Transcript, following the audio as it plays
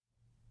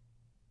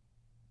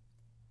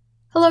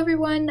Hello,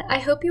 everyone. I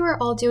hope you are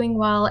all doing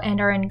well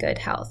and are in good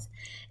health.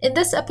 In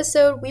this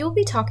episode, we will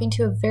be talking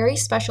to a very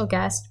special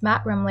guest,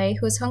 Matt Remle,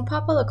 who is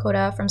Hunkpapa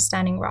Lakota from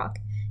Standing Rock.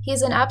 He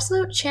is an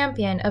absolute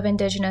champion of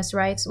Indigenous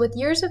rights with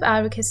years of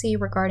advocacy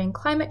regarding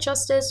climate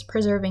justice,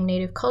 preserving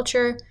Native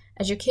culture,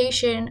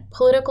 education,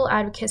 political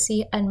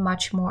advocacy, and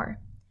much more.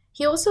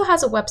 He also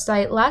has a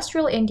website,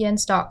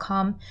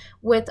 lastrealindians.com,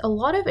 with a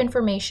lot of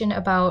information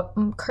about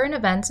current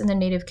events in the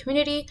Native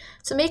community,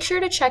 so make sure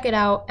to check it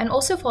out and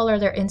also follow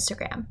their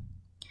Instagram.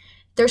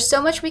 There's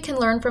so much we can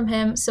learn from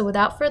him, so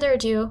without further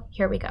ado,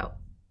 here we go.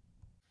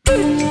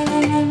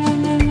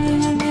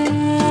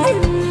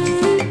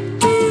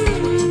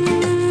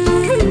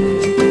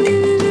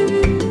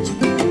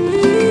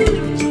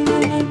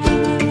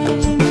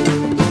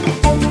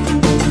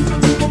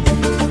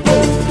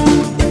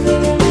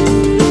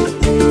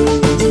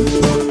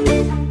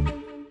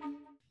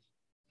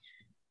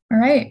 All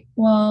right,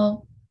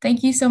 well,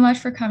 thank you so much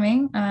for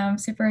coming. I'm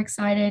super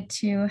excited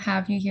to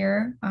have you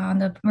here on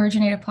the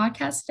Virgin Native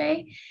podcast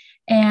today.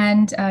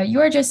 And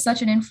you are just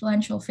such an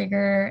influential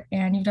figure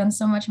and you've done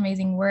so much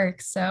amazing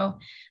work. So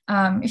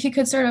if you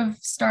could sort of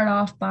start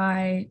off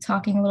by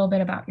talking a little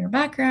bit about your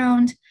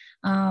background,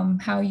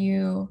 how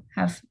you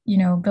have,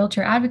 built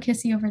your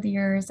advocacy over the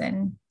years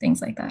and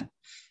things like that.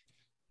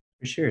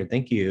 For sure.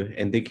 Thank you.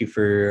 And thank you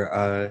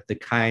for the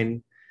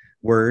kind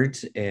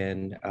words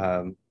and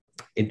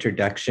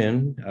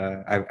introduction.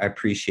 I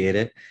appreciate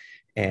it.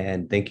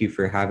 And thank you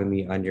for having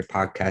me on your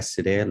podcast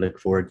today. I look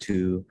forward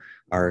to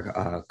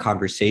our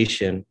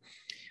conversation.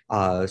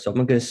 So I'm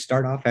going to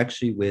start off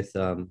actually with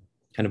kind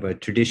of our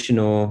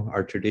traditional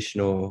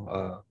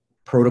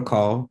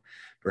protocol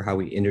for how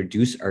we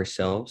introduce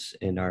ourselves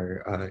in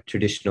our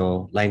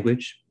traditional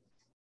language.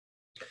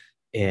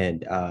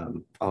 And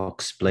I'll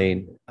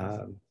explain,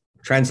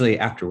 translate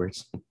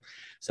afterwards.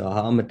 So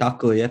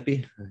hamatako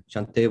yepi,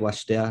 chante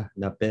wastea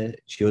nape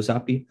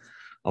chiozapi,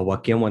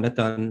 wakiam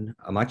wanatan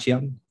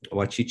amachiam,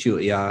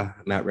 wachichu ia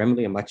Matt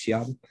Remle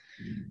amachiam,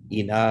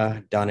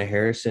 ina Donna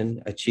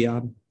Harrison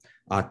achiam,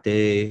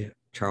 ate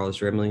Charles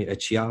Remle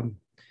achiam,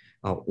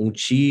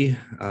 unchi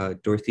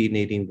Dorothy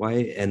Nadine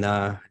White, and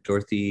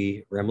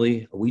Dorothy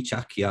Remle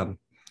awichakiam,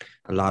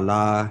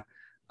 lala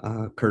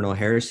Colonel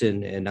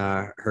Harrison and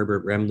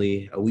Herbert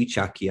Remle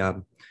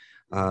awichakiam,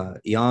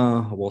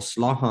 Ian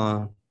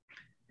Woslaha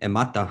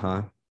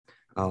Emataha,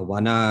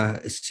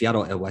 Wana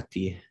Seattle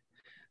Ewati,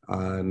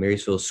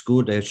 Marysville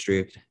School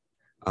District,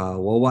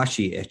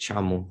 Wawashi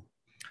Echamu,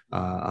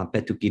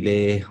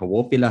 Petukile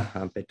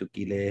Wopila,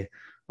 Petukile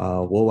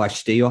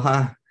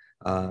Wawashteyoha,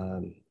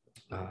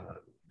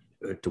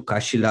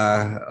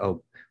 Tukashila,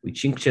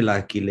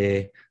 Wichinchila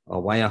Kile,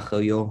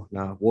 Wayahoyo,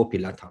 na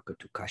Wopila Taka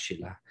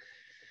Tukashila.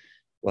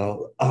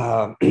 Well,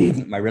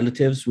 my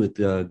relatives, with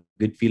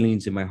good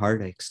feelings in my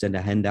heart, I extend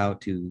a hand out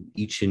to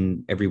each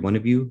and every one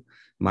of you.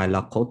 My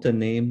Lakota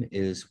name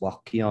is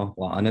Wakia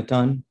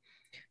Wa'anatan,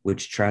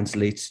 which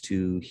translates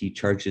to He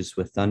Charges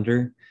with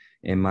Thunder.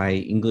 And my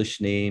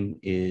English name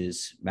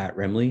is Matt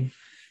Remle.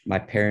 My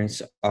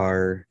parents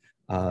are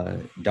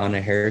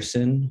Donna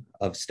Harrison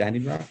of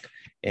Standing Rock,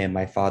 and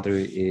my father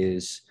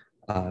is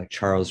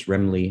Charles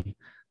Remle.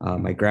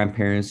 My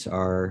grandparents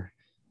are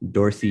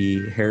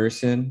Dorothy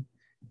Harrison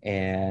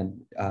and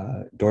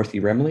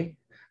Dorothy Remle,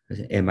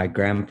 and my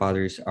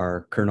grandfathers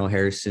are Colonel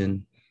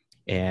Harrison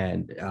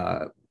and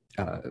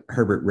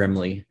Herbert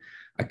Remle.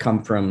 I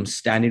come from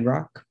Standing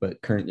Rock,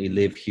 but currently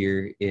live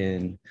here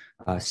in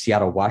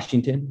Seattle,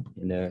 Washington,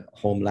 in the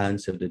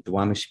homelands of the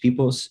Duwamish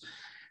peoples.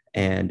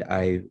 And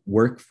I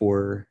work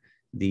for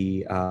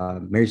the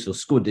Marysville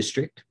School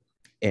District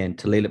and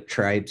Tulalip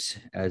tribes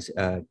as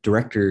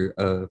director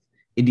of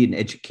Indian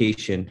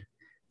education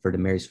for the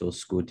Marysville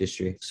School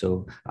District.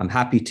 So I'm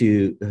happy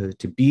to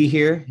be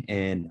here,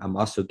 and I'm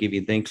also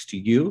giving thanks to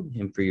you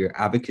and for your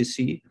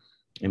advocacy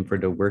and for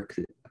the work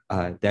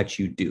that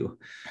you do.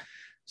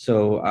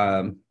 So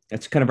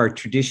that's kind of our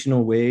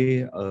traditional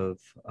way of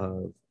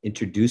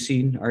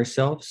introducing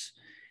ourselves.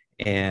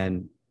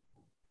 And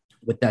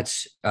what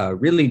that's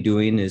really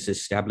doing is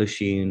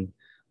establishing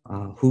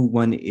who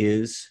one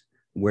is,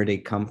 where they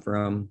come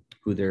from,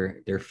 who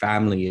their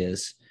family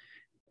is,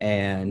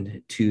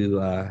 and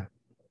to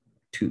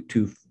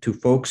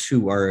folks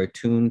who are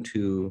attuned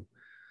to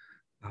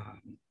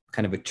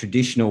kind of a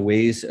traditional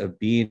ways of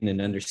being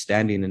and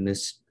understanding. And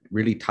this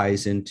really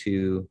ties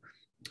into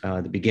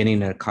the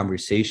beginning of a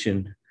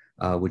conversation,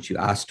 which you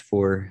asked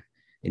for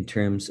in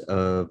terms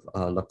of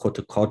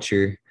Lakota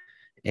culture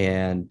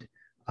and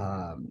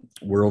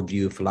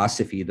worldview,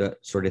 philosophy, that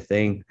sort of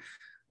thing.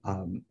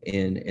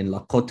 In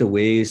Lakota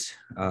ways,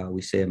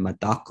 we say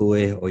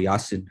Matakue o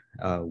Yasin.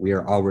 We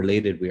are all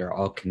related. We are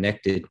all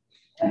connected.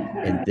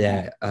 And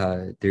that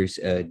there's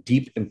a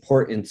deep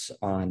importance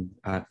on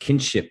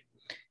kinship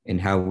and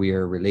how we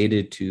are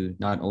related to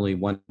not only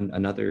one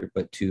another,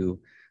 but to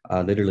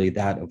literally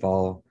that of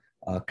all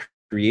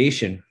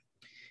creation.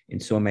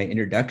 And so in my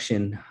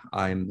introduction,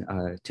 I'm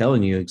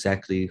telling you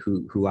exactly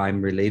who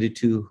I'm related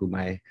to, who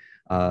my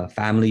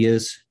family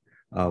is,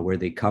 where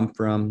they come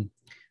from,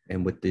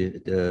 and what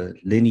the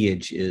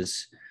lineage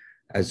is,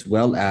 as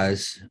well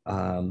as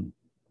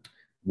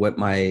what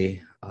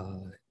my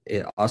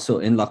also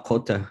in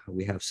Lakota,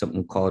 we have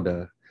something called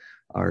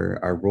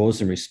our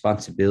roles and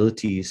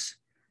responsibilities,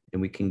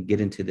 and we can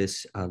get into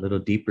this a little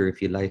deeper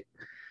if you like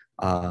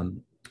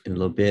in a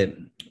little bit.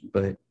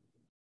 But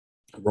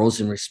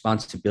roles and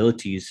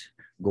responsibilities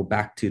go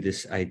back to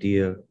this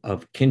idea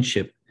of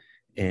kinship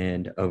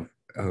and of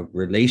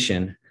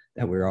relation,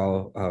 that we're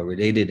all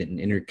related and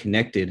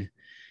interconnected.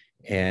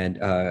 And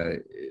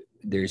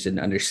there's an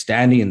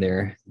understanding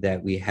there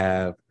that we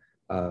have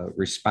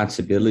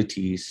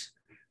responsibilities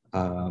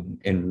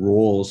and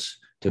roles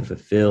to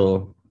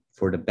fulfill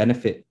for the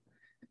benefit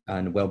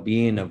and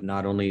well-being of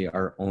not only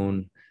our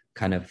own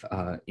kind of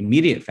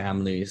immediate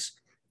families,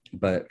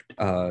 but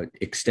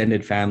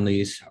extended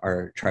families,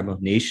 our tribal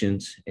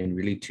nations, and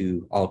really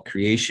to all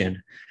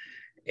creation.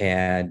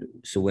 And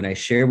so when I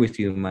share with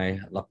you my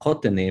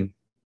Lakota name,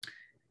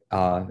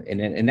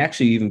 and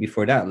actually even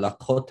before that,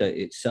 Lakota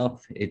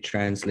itself, it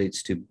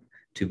translates to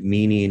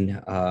meaning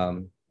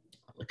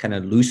kind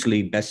of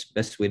loosely,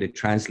 best way to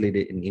translate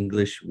it in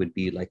English would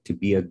be like to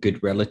be a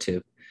good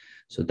relative.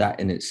 So that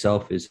in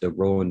itself is a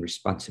role and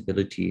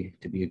responsibility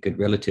to be a good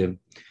relative.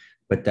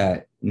 But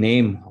that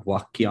name,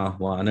 Wakia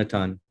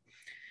Wa'anatan,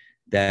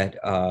 that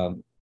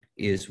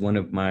is one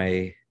of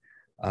my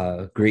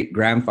great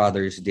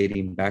grandfathers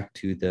dating back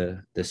to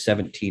the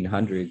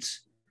 1700s.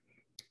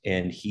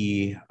 And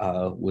he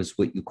was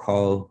what you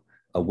call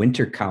a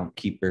winter count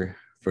keeper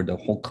for the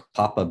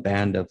Honkpapa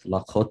band of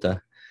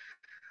Lakota.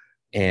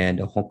 And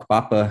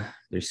Honkpapa,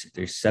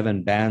 there's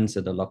 7 bands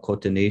of the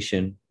Lakota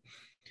Nation,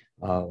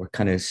 or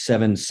kind of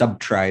 7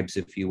 sub-tribes,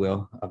 if you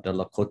will, of the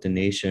Lakota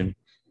Nation.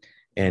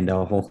 And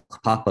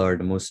Honkpapa are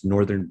the most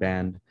northern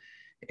band.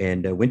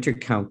 And winter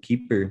count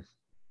keeper,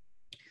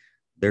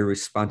 their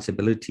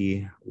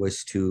responsibility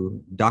was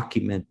to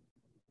document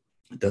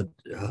the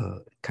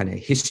kind of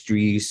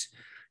histories,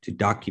 to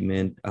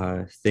document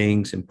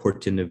things,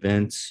 important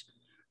events,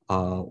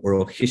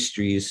 oral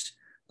histories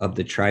of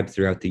the tribe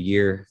throughout the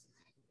year.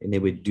 And they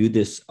would do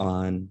this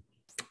on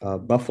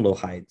buffalo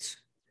hides.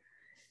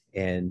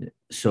 And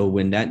so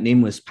when that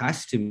name was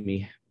passed to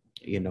me,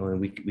 and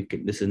we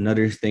could, this is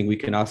another thing we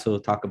can also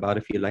talk about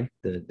if you like,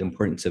 the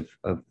importance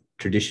of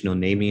traditional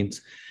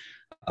namings.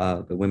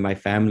 But when my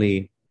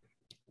family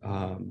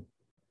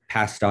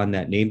passed on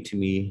that name to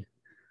me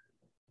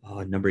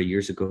a number of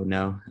years ago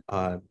now,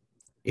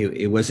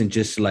 it wasn't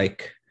just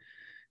like,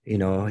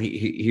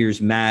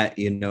 here's Matt,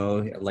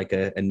 like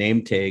a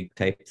name tag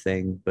type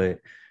thing, but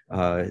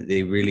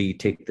they really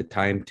take the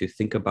time to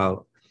think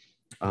about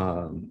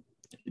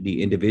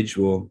the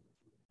individual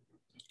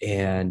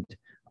and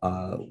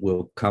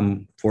will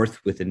come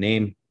forth with a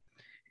name.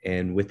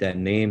 And with that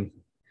name,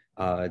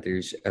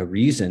 there's a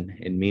reason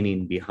and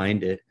meaning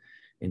behind it.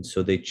 And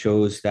so they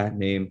chose that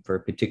name for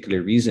a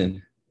particular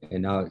reason.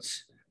 And now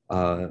it's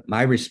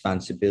my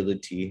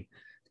responsibility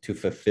to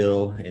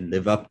fulfill and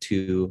live up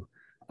to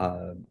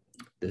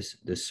this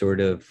sort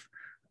of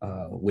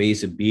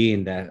ways of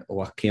being that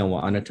Wakian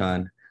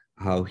Wa'anatan,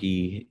 how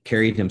he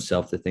carried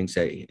himself, the things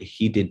that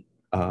he did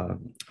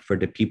for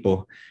the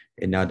people.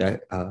 And now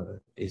that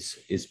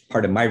is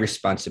part of my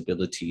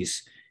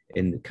responsibilities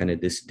in kind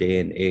of this day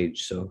and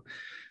age. So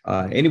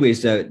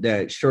anyways,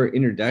 that short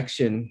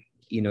introduction,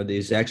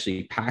 is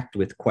actually packed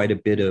with quite a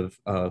bit of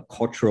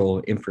cultural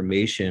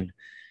information,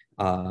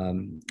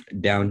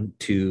 down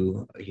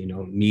to,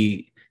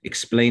 me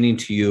explaining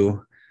to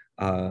you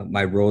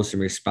my roles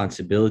and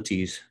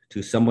responsibilities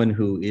to someone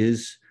who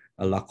is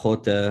a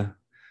Lakota,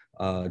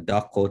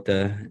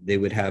 Dakota. They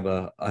would have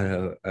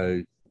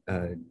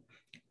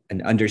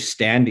an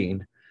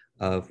understanding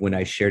of when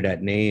I share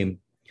that name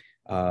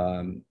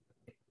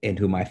and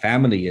who my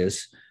family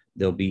is.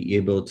 They'll be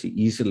able to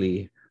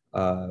easily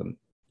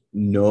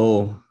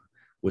know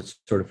what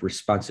sort of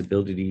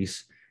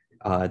responsibilities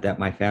that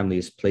my family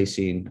is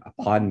placing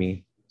upon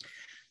me.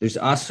 There's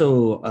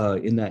also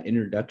in that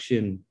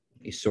introduction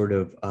a sort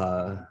of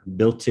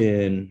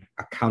built-in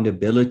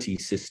accountability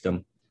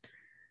system,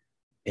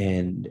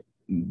 and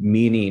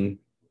meaning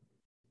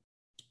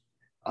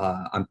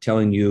I'm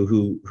telling you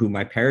who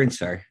my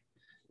parents are.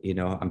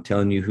 I'm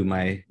telling you who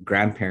my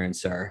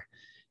grandparents are,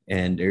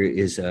 and there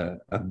is a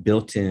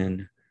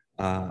built-in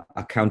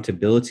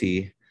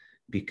accountability,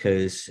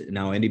 because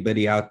now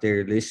anybody out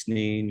there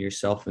listening,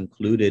 yourself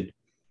included,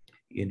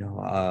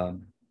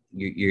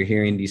 you're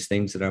hearing these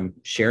things that I'm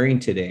sharing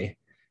today.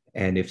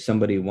 And if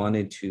somebody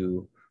wanted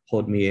to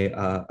hold me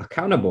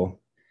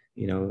accountable,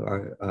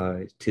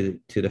 to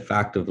the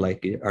fact of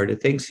like, are the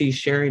things he's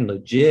sharing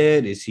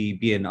legit? Is he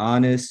being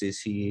honest? Is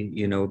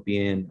he,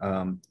 being,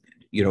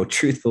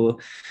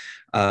 truthful?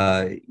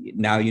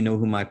 Now you know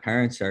who my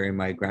parents are and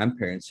my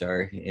grandparents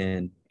are.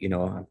 And,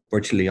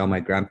 unfortunately, all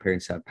my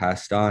grandparents have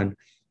passed on.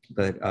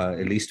 But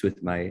at least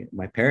with my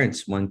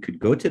parents, one could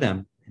go to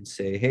them and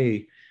say,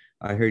 hey,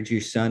 I heard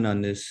your son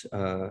on this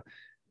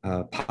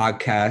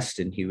podcast,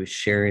 and he was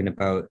sharing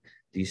about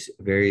these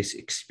various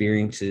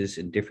experiences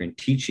and different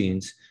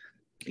teachings.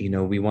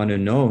 we want to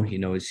know,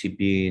 is he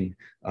being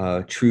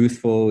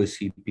truthful? Is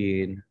he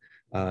being,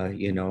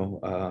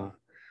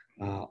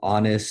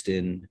 honest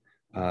and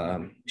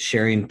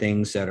sharing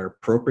things that are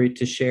appropriate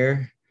to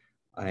share,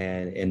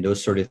 and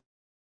those sort of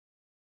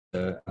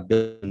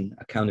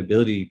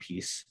accountability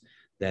piece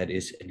that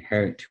is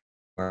inherent to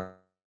our.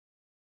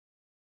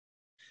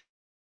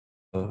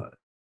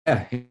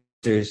 Yeah,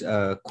 there's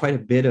quite a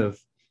bit of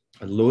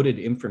loaded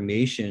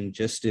information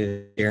just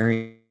in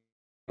sharing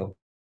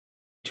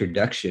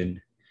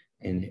introduction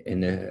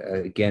and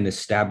again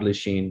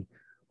establishing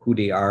who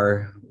they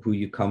are, who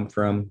you come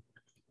from,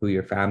 who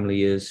your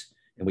family is,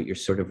 and what your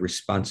sort of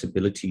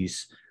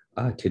responsibilities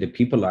to the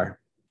people are.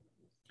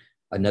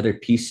 Another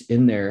piece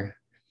in there,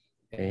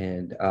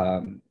 and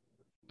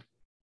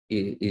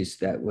is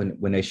that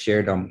when I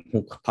shared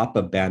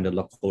Papa Band of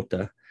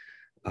Lakota,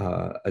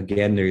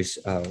 again, there's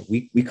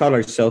we call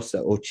ourselves the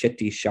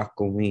Ocheti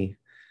Shakomi,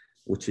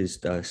 which is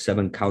the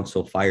seven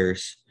council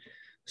fires.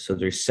 So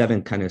there's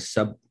seven kind of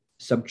sub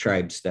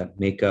tribes that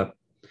make up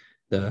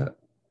the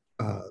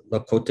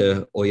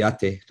Lakota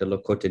Oyate, the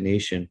Lakota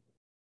Nation.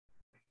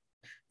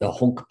 The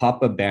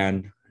Hunkpapa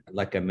band,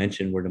 like I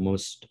mentioned, were the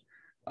most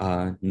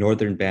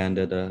northern band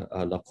of the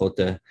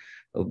Lakota.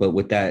 But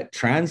what that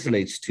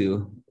translates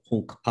to,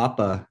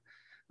 Hunkpapa,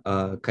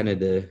 kind of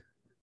the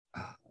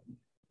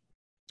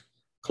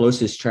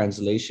closest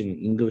translation in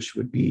English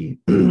would be,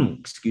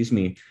 excuse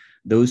me,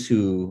 those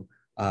who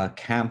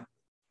camp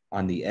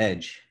on the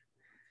edge,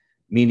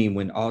 meaning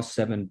when all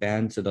seven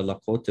bands of the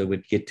Lakota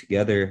would get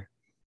together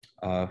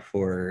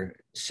for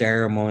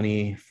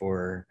ceremony,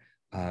 for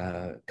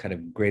kind of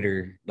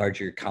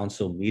larger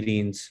council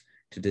meetings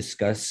to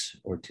discuss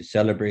or to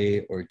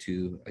celebrate or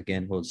to,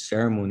 again, hold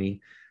ceremony,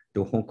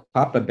 the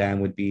Hunkpapa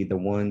band would be the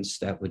ones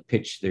that would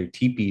pitch their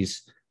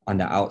teepees on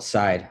the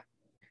outside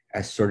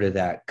as sort of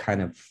that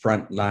kind of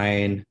front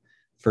line,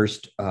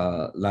 first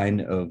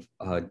line of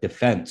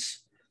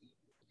defense.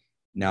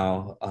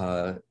 Now,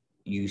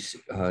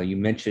 you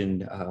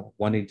mentioned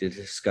wanting to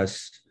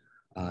discuss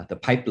the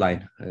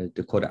pipeline,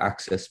 Dakota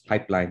Access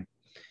Pipeline,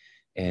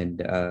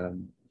 and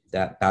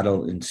that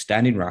battle in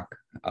Standing Rock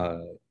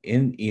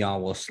in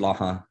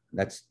Slaha.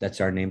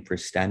 That's our name for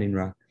Standing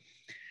Rock.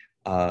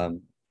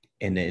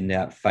 And in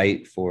that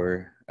fight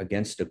for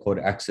against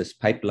Dakota Access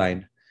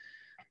Pipeline,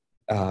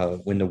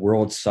 when the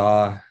world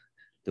saw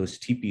those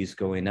teepees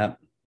going up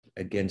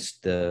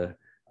against the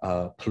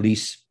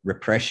police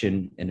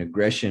repression and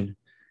aggression,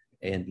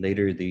 and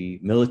later the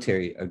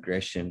military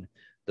aggression,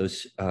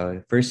 those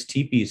first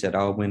teepees that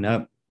all went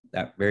up,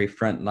 that very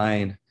front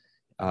line,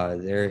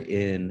 there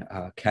in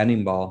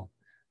Cannonball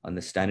on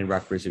the Standing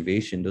Rock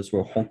Reservation, those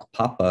were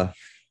Hunkpapa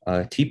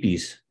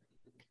teepees.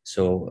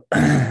 So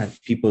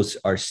people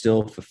are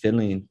still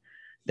fulfilling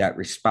that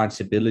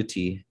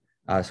responsibility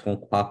as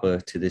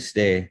Hunkpapa to this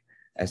day,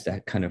 as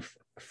that kind of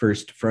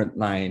first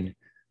frontline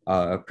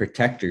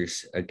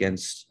protectors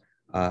against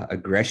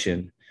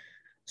aggression.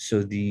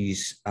 So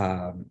these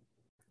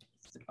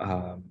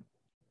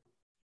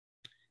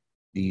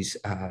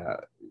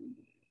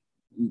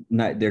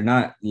they're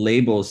not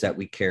labels that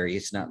we carry.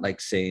 It's not like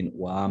saying,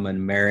 well, I'm an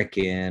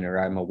American or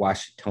I'm a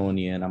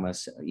Washingtonian, I'm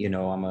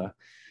a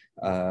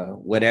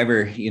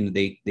whatever,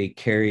 they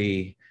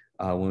carry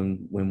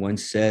when one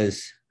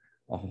says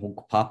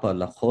Papa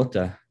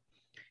Lakota,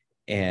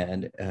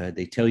 and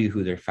they tell you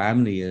who their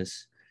family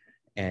is,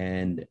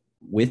 and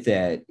with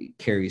that it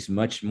carries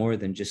much more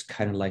than just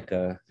kind of like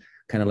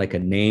a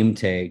name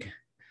tag.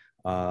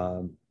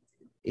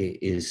 It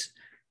is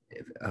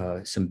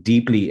some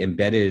deeply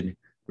embedded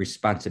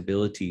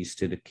responsibilities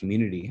to the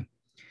community,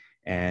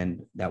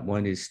 and that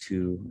one is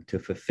to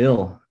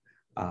fulfill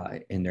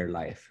in their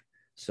life.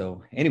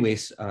 So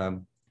anyways,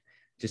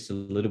 just a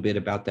little bit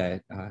about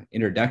that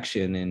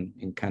introduction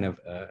and kind of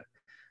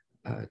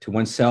to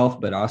oneself,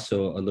 but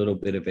also a little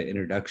bit of an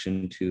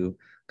introduction to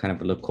kind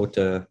of a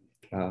Lakota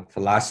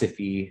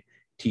philosophy,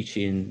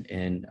 teaching,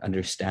 and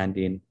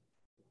understanding.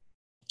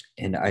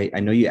 And I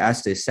know you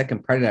asked the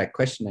second part of that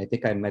question. I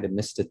think I might have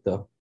missed it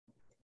though.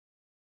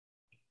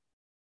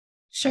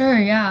 Sure,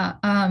 yeah.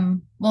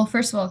 Well,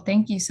 first of all,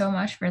 thank you so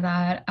much for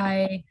that.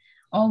 I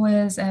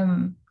always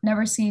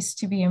never cease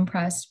to be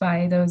impressed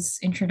by those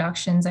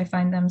introductions. I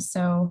find them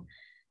so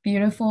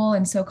beautiful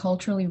and so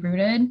culturally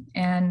rooted,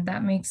 and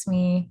that makes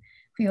me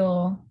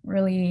feel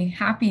really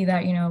happy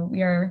that,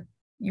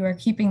 you are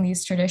keeping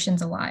these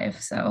traditions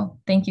alive. So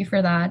thank you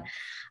for that.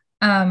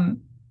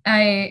 Um,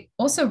 I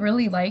also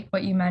really like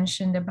what you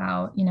mentioned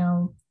about,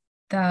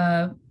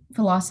 the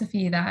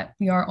philosophy that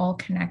we are all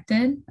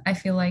connected. I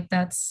feel like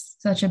that's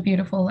such a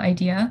beautiful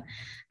idea.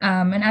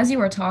 And as you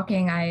were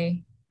talking,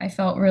 I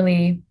felt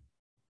really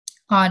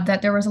odd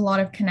that there was a lot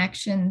of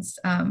connections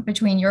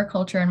between your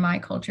culture and my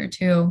culture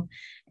too.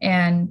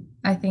 And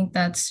I think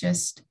that's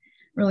just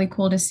really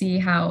cool to see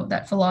how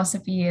that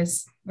philosophy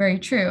is very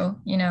true.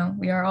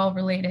 We are all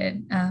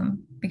related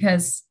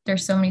because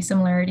there's so many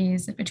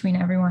similarities between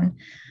everyone.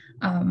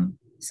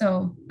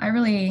 So I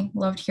really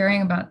loved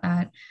hearing about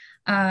that.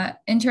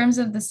 In terms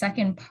of the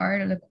second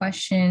part of the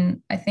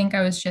question, I think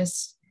I was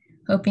just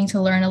hoping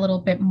to learn a little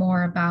bit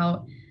more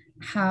about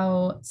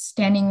how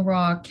Standing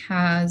Rock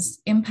has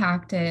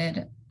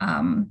impacted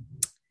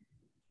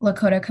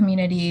Lakota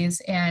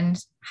communities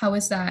and how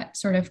is that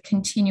sort of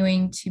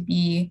continuing to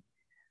be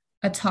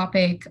a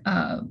topic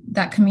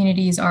that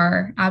communities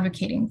are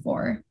advocating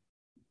for.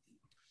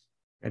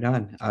 Right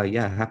on.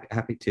 Yeah,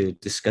 happy to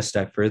discuss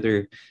that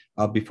further.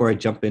 Before I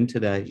jump into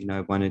that,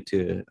 I wanted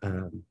to,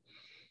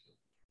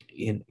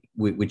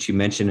 which you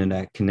mentioned in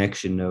that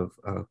connection of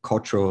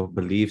cultural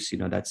beliefs,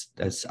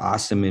 that's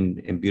awesome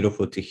and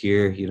beautiful to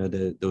hear.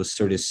 Those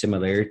sort of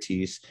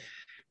similarities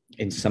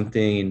in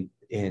something,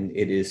 and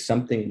it is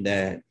something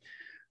that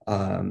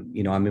I'm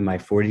in my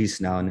 40s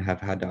now and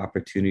have had the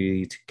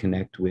opportunity to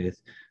connect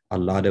with a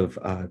lot of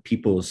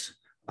peoples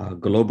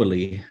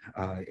globally,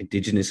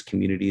 indigenous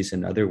communities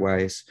and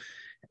otherwise.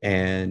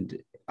 And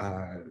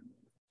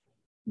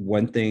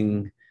one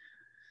thing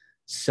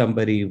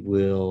somebody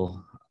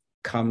will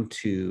come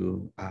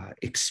to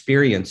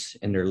experience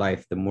in their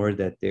life, the more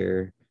that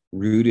they're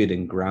rooted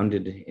and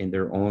grounded in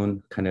their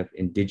own kind of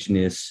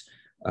indigenous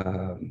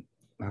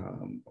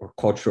or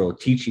cultural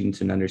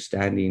teachings and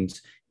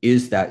understandings,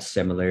 is that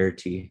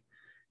similarity.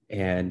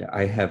 And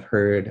I have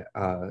heard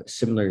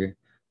similar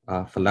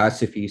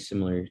philosophy,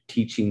 similar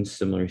teachings,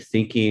 similar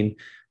thinking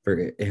for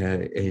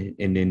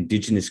in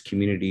indigenous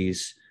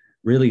communities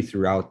really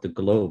throughout the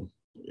globe.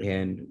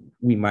 And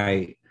we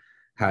might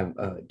have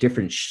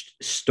different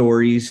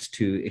stories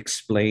to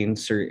explain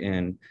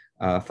certain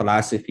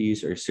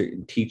philosophies or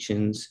certain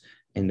teachings,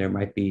 and there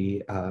might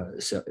be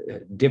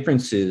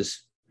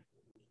differences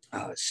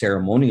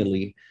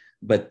ceremonially,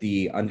 but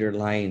the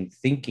underlying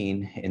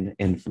thinking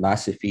and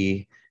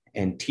philosophy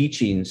and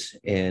teachings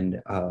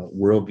and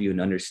worldview and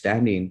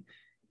understanding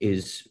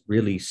is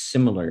really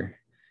similar.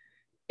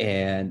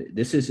 And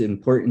this is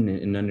important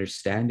in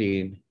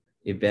understanding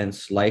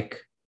events like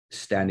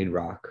Standing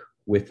Rock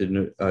with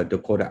the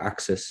Dakota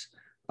Access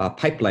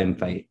pipeline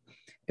fight,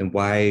 and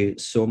why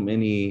so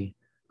many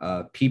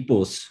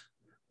peoples,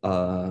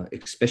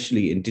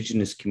 especially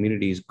indigenous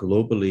communities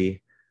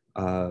globally,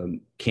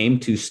 came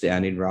to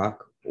Standing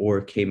Rock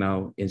or came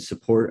out in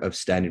support of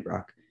Standing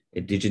Rock.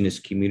 Indigenous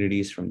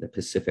communities from the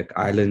Pacific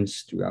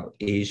Islands throughout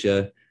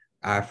Asia,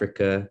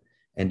 Africa,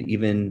 and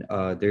even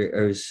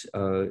there is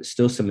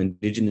still some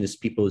indigenous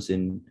peoples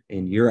in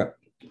Europe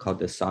called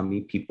the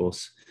Sami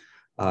peoples.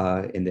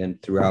 And then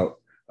throughout,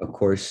 of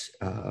course,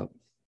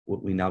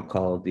 what we now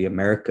call the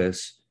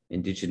Americas,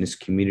 indigenous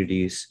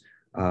communities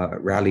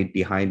rallied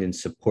behind and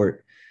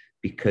support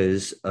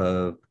because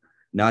of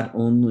not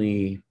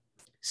only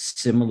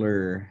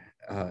similar,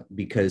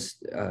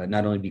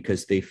 not only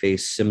because they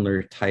face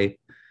similar type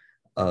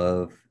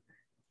of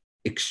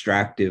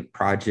extractive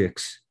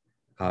projects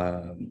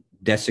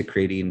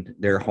desecrating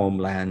their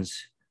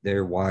homelands,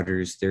 their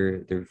waters,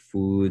 their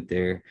food,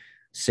 their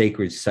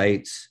sacred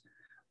sites,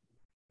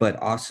 but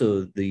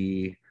also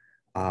the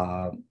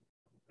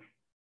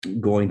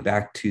going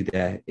back to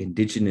that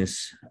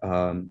indigenous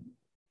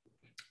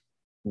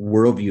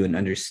worldview and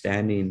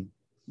understanding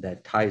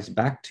that ties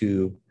back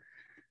to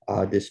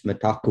this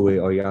Metakwe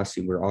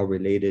Oyasi, we're all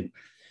related,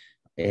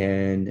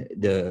 and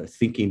the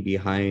thinking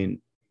behind,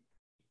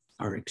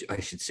 or I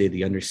should say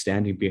the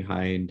understanding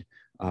behind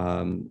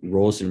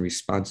roles and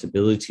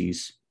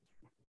responsibilities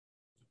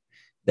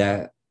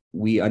that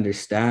we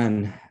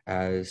understand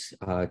as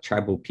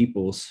tribal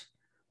peoples,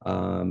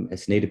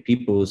 as Native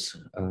peoples,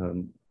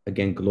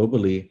 again,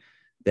 globally,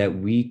 that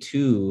we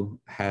too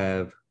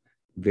have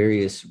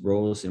various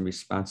roles and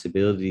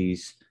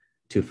responsibilities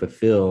to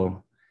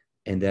fulfill,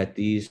 and that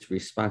these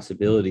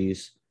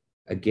responsibilities,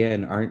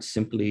 again, aren't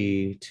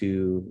simply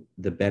to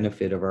the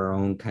benefit of our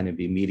own kind of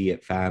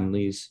immediate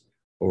families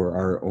or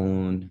our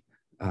own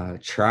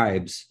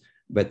tribes,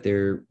 but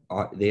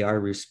they are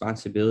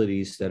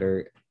responsibilities that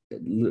are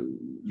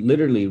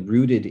literally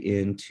rooted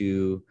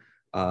into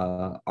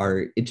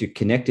our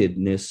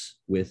interconnectedness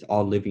with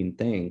all living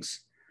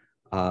things,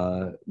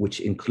 which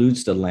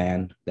includes the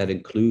land, that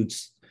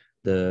includes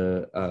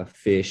the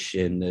fish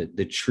and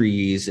the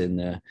trees and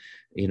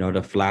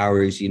the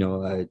flowers,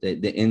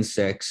 the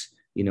insects.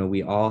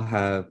 We all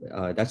have,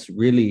 that's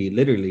really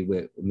literally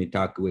what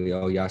Mitaku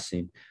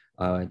Yasin,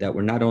 that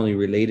we're not only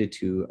related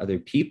to other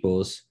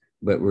peoples,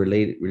 but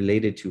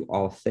related to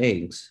all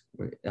things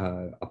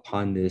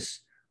upon this,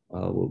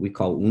 what we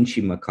call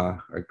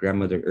Unchimaka, our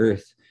grandmother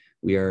earth.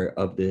 We are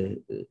of the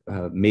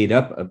made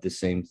up of the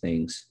same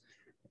things,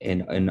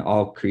 and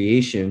all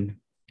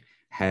creation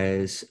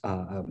has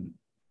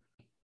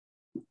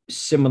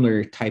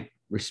similar type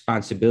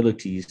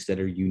responsibilities that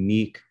are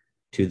unique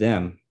to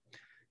them.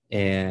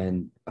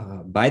 And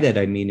by that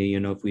I mean,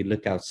 if we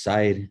look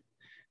outside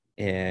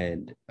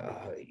and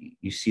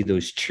you see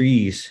those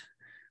trees,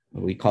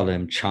 we call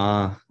them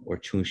cha or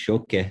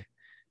chunshoke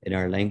in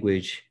our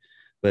language,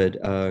 but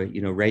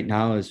right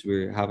now as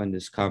we're having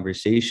this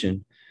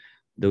conversation,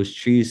 those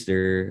trees,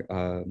 they're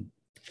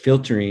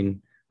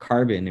filtering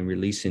carbon and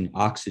releasing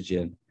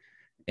oxygen.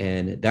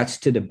 And that's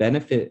to the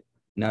benefit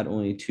not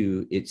only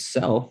to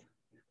itself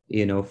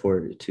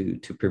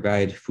to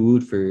provide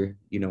food for,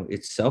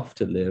 itself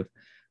to live.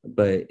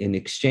 But in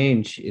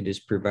exchange, it is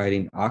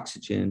providing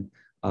oxygen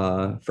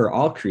for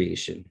all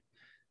creation.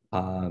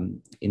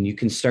 And you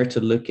can start to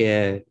look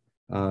at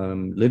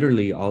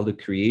literally all the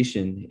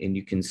creation, and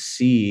you can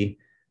see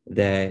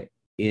that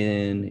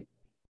in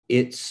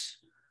its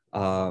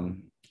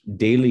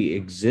daily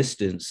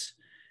existence,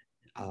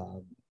 uh,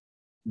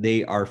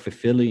 they are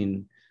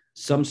fulfilling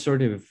some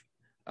sort of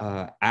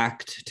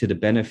act to the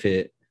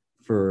benefit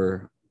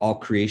for all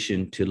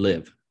creation to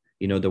live.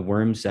 The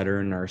worms that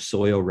are in our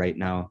soil right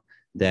now,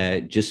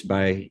 that just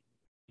by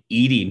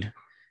eating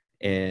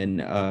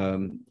and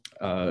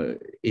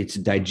its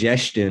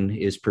digestion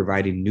is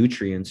providing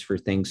nutrients for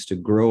things to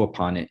grow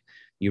upon it.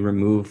 You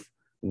remove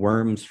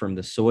worms from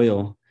the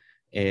soil,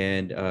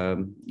 and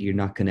you're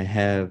not going to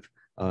have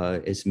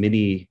as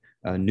many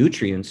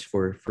nutrients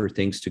for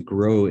things to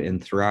grow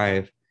and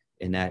thrive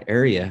in that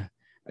area.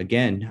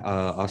 Again,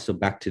 also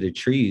back to the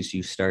trees,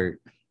 you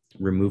start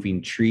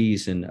removing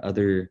trees and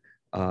other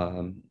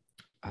uh,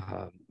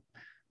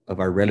 of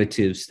our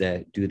relatives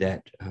that do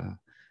that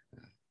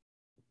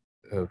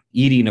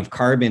eating of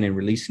carbon and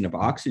releasing of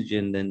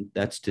oxygen, then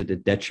that's to the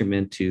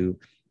detriment to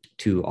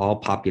all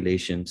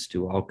populations,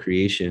 to all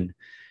creation.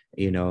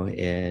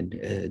 And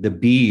the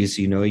bees,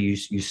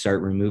 you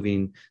start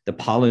removing the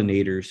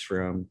pollinators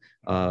from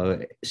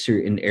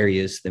certain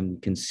areas, then we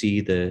can see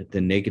the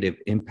negative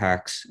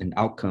impacts and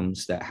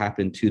outcomes that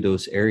happen to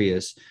those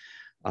areas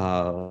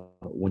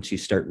once you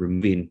start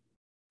removing.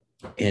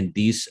 And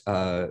these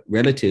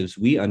relatives,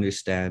 we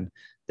understand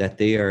that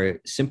they are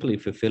simply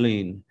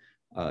fulfilling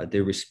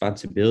their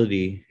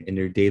responsibility in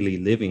their daily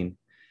living.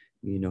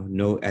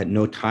 At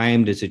no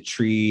time does a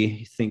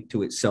tree think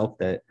to itself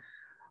that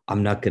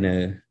I'm not going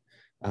to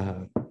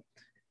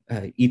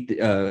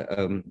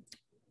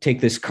take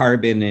this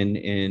carbon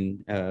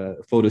and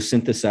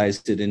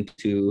photosynthesize it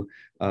into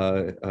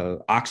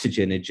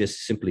oxygen. It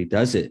just simply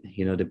does it.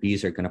 The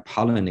bees are going to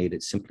pollinate.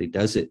 It simply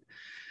does it.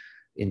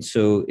 And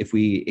so if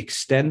we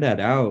extend that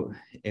out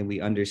and we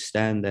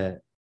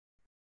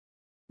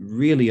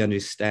really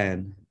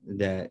understand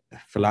that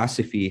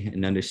philosophy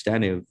and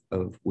understanding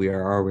of we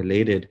are all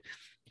related,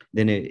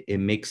 then it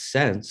makes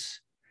sense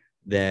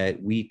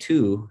that we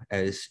too,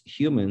 as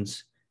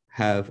humans,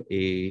 have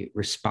a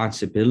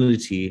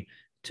responsibility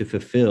to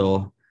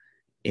fulfill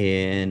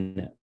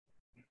in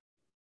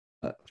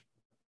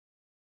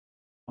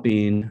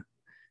being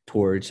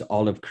towards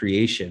all of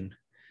creation.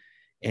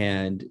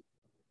 And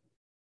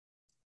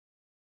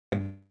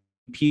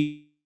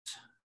people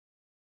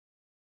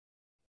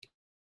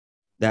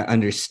that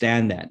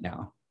understand that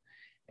now.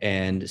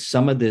 And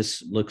some of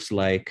this looks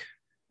like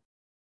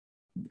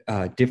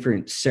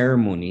different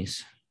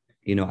ceremonies.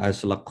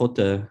 As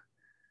Lakota,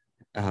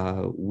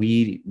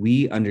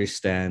 we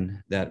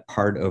understand that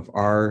part of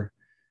our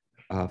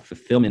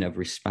fulfillment of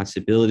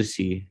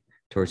responsibility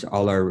towards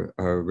all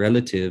our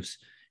relatives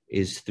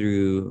is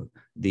through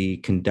the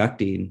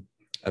conducting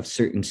of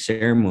certain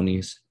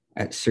ceremonies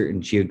at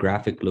certain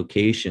geographic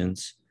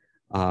locations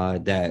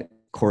that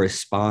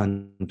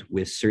correspond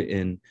with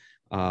certain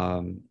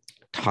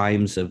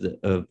times of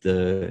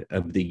the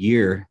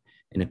year,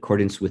 in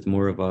accordance with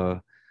more of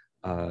a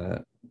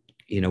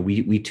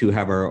we too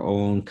have our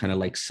own kind of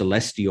like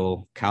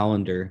celestial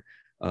calendar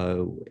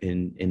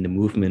in the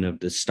movement of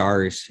the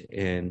stars,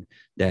 and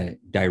that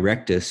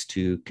direct us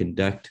to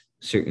conduct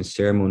certain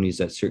ceremonies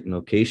at certain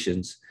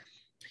locations.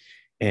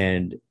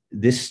 And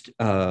this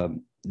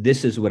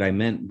is what I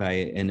meant by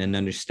an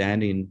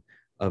understanding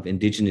of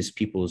indigenous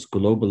peoples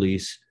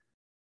globally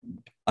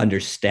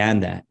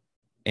understand that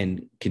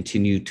and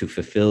continue to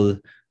fulfill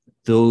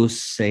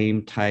those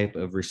same type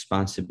of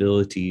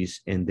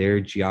responsibilities in their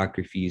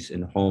geographies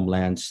and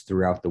homelands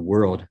throughout the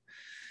world.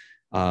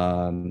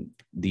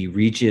 The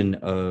region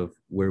of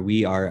where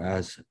we are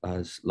as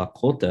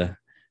Lakota,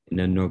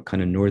 in the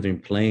kind of northern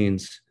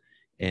plains,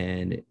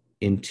 and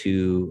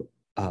into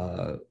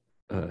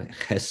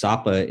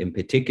Hesapa in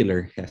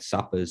particular.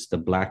 Hesapa is the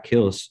Black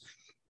Hills.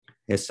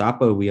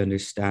 Hesapa we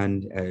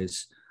understand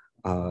as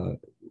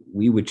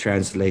we would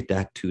translate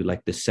that to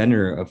like the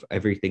center of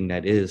everything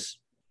that is.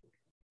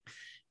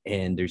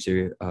 And there's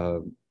a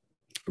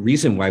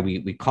reason why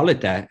we call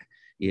it that,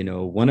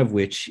 one of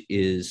which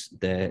is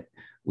that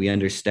we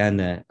understand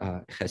that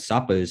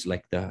Hesapa is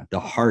like the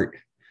heart,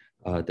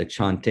 the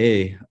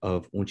chante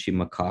of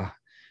Unchimaka.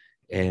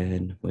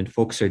 And when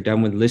folks are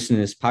done with listening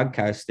to this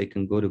podcast, they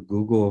can go to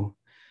Google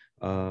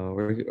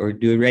or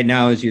do it right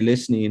now as you're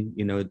listening,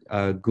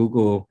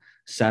 Google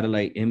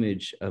satellite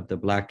image of the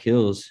Black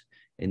Hills,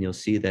 and you'll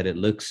see that it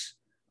looks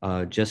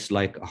just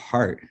like a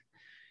heart.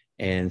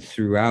 And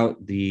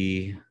throughout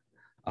the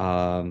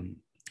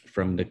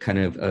from the kind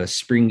of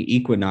spring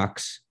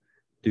equinox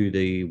through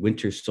the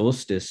winter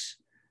solstice,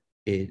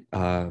 it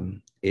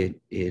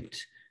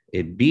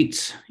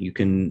beats. You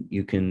can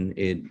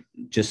it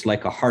just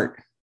like a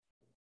heart,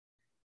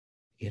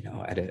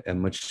 at a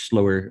much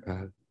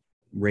slower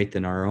rate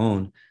than our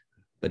own,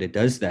 but it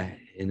does that.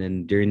 And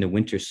then during the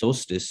winter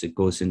solstice, it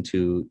goes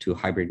into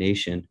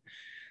hibernation.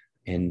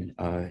 and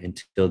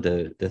until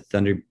the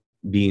thunder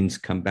beings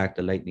come back,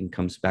 the lightning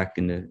comes back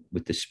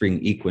with the spring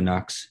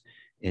equinox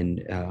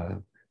and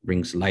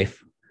brings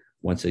life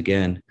once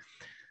again.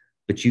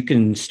 But you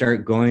can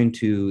start going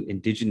to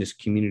indigenous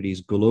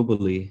communities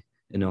globally,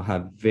 and they'll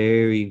have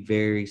very,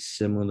 very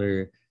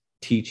similar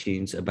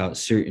teachings about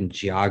certain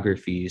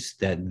geographies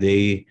that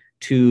they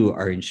too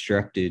are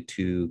instructed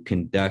to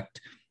conduct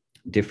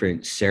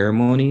different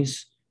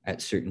ceremonies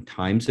at certain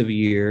times of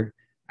year,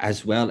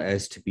 as well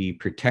as to be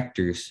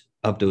protectors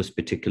of those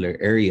particular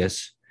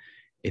areas.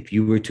 If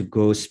you were to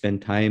go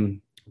spend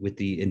time with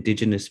the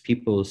indigenous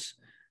peoples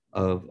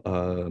of,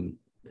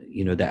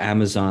 the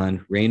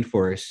Amazon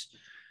rainforest,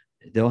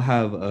 they'll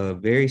have a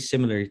very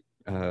similar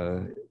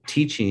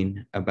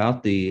teaching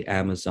about the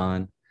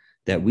Amazon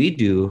that we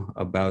do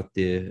about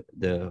the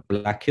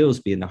Black Hills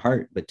being the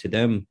heart, but to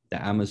them,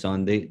 the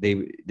Amazon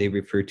they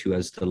refer to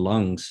as the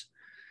lungs.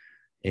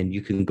 And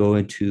you can go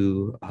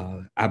into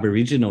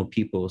Aboriginal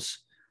peoples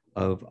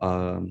of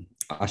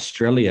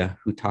Australia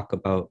who talk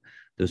about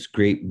those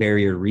Great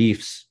Barrier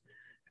Reefs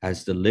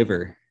as the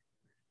liver,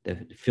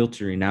 the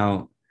filtering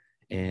out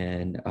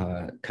and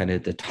kind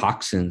of the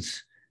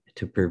toxins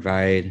to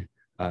provide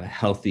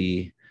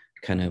healthy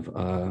kind of,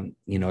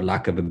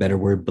 lack of a better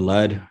word,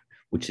 blood,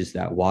 which is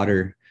that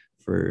water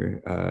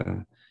for,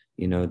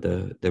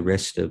 the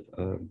rest of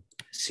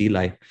sea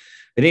life.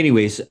 But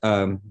anyways,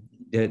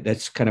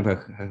 that's kind of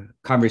a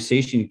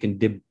conversation you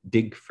can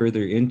dig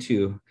further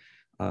into.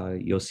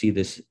 You'll see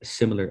this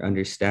similar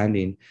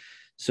understanding.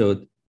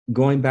 So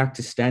going back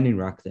to Standing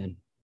Rock then,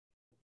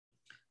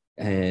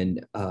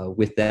 and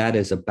with that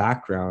as a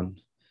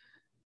background,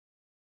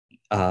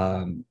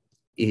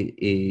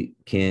 it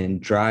can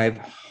drive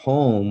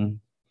home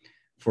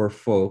for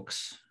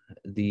folks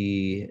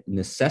the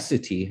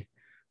necessity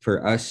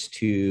for us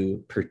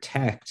to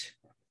protect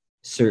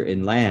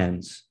certain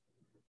lands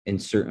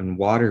and certain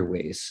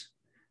waterways,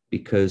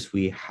 because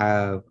we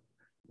have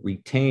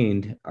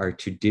retained our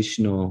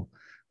traditional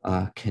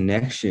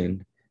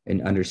connection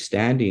and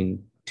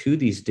understanding to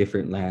these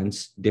different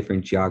lands,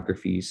 different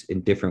geographies,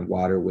 and different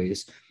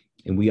waterways.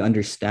 And we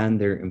understand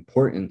their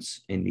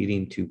importance in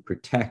needing to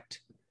protect.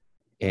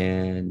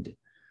 And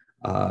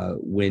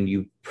when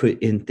you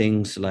put in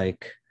things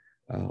like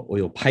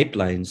oil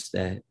pipelines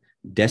that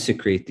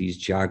desecrate these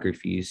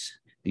geographies,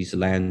 these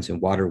lands and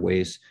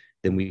waterways,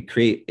 then we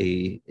create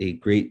a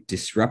great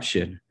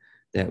disruption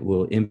that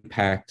will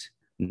impact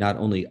not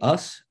only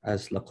us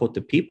as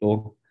Lakota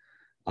people,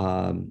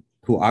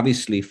 who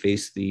obviously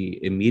face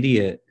the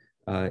immediate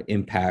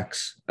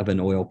impacts of an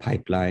oil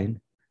pipeline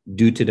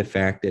due to the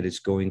fact that it's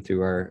going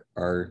through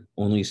our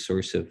only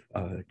source of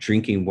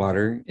drinking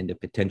water and the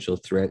potential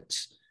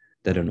threats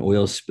that an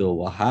oil spill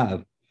will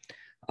have.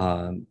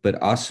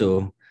 But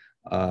also,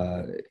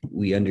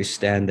 we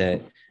understand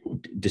that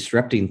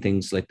disrupting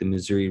things like the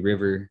Missouri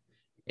River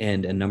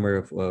and a number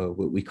of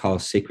what we call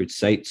sacred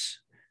sites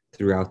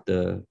throughout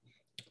the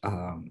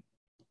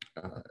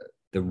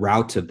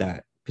route of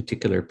that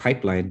particular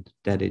pipeline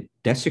that it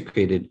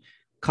desecrated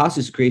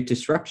causes great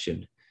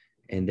disruption,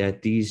 and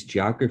that these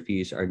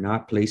geographies are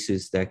not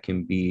places that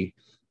can be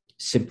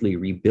simply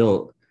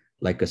rebuilt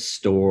like a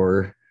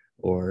store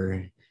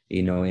or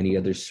any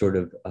other sort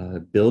of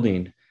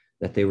building,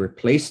 that they were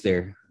placed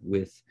there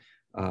with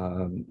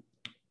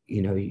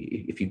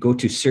if you go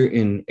to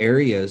certain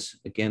areas,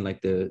 again,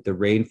 like the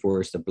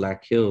rainforest, the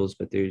Black Hills,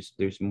 but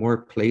there's more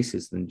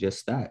places than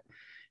just that.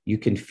 You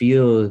can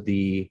feel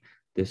the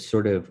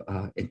sort of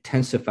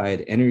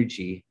intensified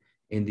energy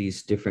in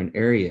these different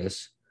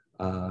areas.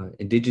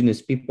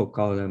 Indigenous people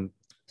call them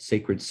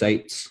sacred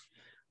sites,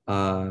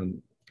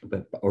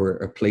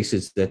 or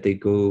places that they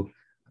go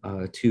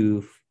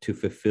to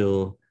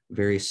fulfill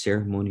various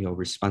ceremonial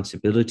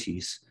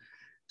responsibilities.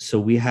 So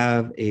we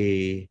have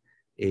a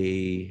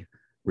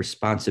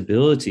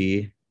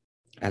responsibility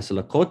as a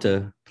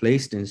Lakota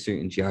placed in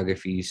certain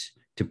geographies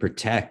to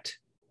protect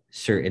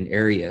certain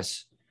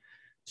areas.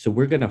 So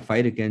we're going to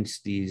fight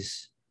against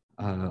these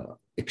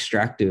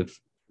extractive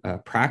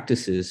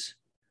practices,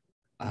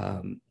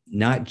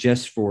 not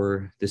just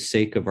for the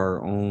sake of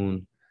our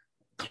own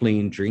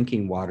clean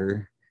drinking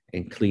water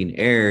and clean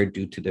air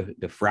due to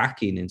the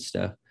fracking and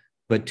stuff,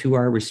 but to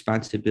our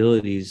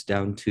responsibilities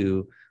down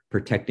to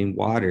protecting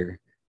water,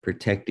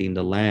 protecting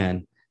the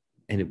land,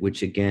 and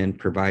which again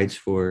provides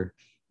for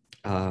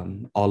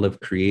all of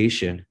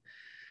creation.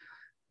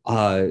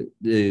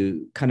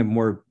 The kind of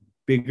more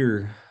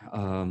bigger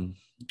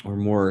or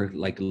more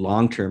like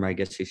long-term, I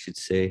guess I should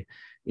say,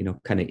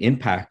 kind of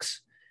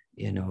impacts,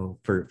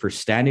 for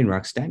Standing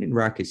Rock. Standing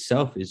Rock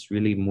itself is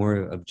really more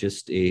of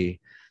just a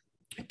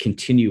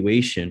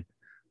continuation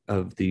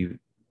of the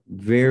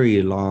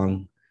very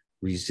long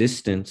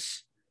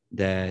resistance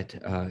that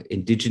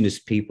indigenous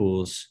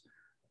peoples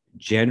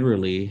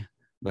generally,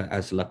 but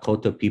as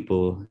Lakota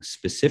people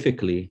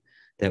specifically,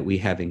 that we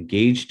have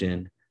engaged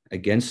in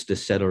against the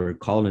settler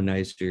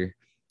colonizer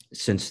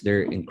since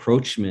their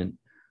encroachment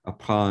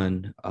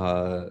upon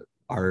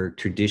our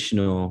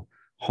traditional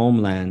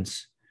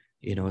homelands,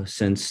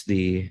 since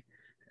the,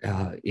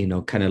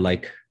 kind of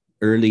like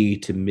early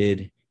to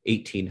mid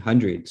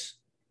 1800s.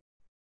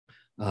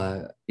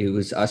 It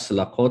was us,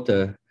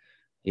 Lakota.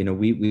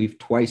 We've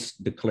twice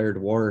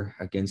declared war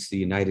against the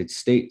United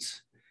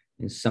States.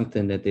 It's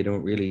something that they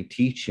don't really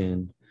teach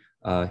in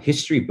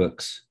history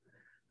books.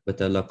 But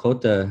the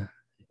Lakota,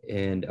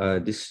 and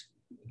this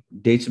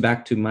dates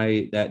back to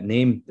that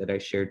name that I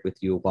shared with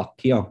you,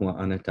 Wakiahua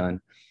Anatan.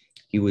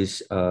 He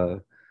was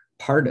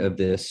part of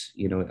this,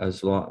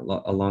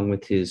 along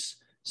with his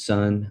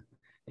son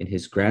and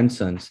his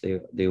grandsons.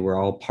 They were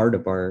all part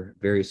of our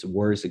various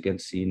wars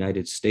against the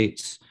United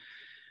States.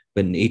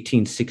 But in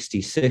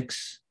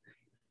 1866,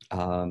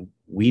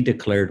 we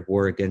declared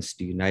war against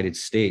the United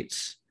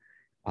States.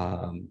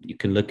 You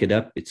can look it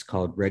up. It's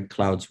called Red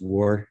Cloud's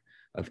War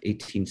of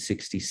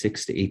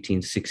 1866 to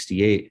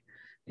 1868.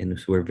 And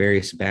this were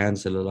various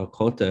bands of the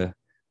Lakota.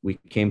 We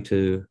came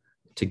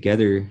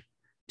together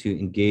to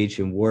engage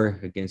in war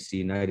against the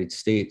United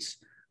States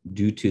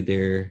due to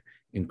their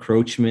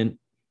encroachment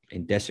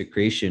and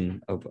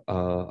desecration of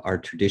our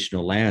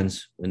traditional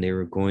lands when they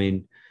were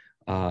going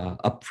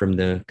up from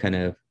the kind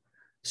of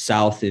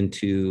south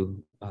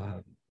into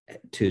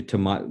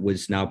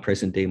was now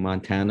present day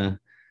Montana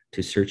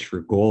to search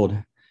for gold.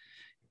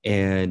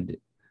 And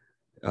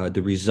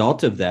the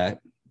result of that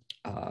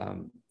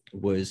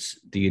was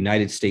the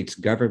United States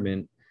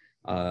government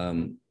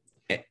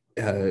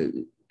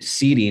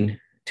ceding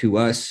to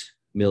us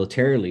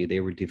militarily. They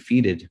were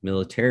defeated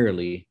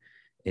militarily.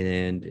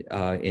 And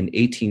in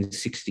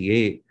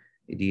 1868,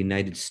 the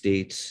United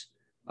States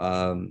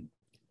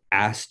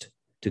asked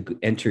to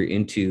enter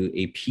into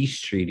a peace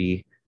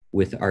treaty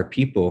with our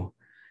people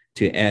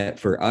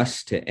for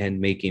us to end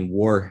making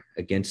war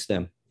against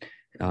them.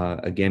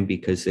 Again,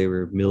 because they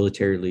were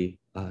militarily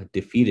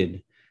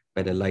defeated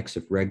by the likes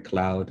of Red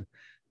Cloud,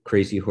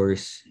 Crazy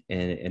Horse,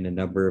 and a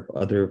number of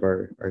other of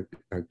our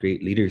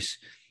great leaders.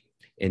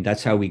 And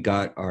that's how we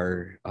got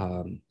our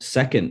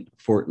second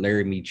Fort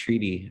Laramie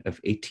Treaty of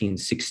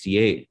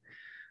 1868,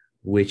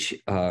 which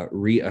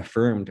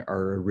reaffirmed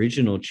our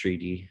original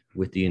treaty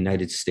with the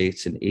United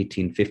States in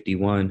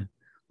 1851,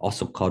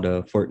 also called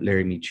a Fort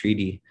Laramie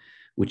Treaty,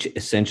 which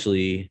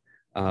essentially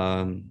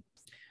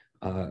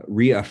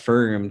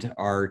reaffirmed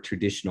our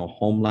traditional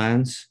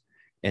homelands,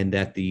 and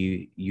that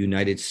the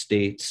United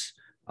States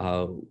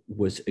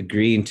was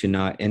agreeing to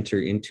not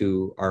enter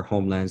into our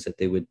homelands, that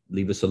they would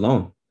leave us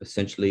alone,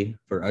 essentially,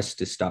 for us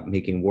to stop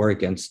making war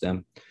against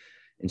them.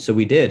 And so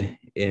we did.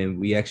 And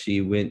we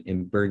actually went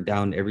and burned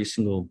down every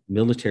single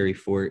military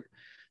fort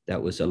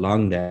that was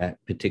along that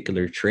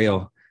particular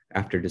trail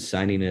after the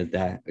signing of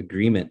that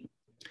agreement.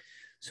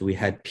 So we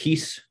had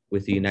peace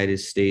with the United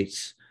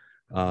States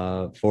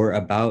for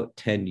about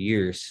 10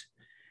 years.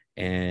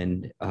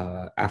 And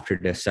after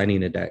the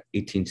signing of that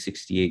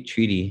 1868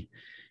 treaty,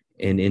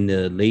 and in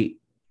the late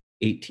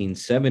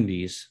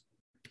 1870s,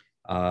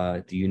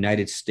 the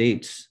United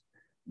States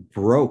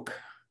broke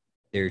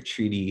their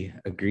treaty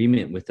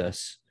agreement with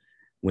us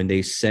when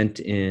they sent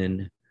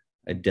in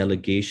a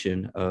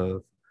delegation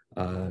of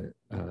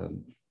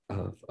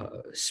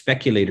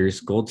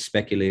speculators, gold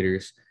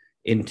speculators,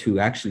 into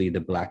actually the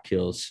Black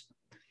Hills,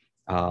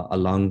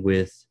 along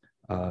with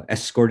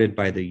escorted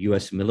by the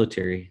U.S.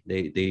 military.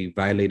 They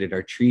violated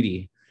our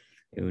treaty,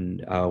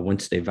 and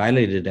once they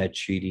violated that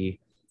treaty,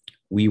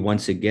 we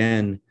once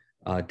again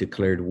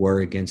declared war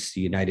against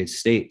the United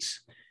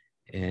States.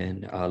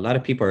 And a lot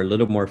of people are a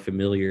little more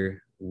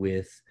familiar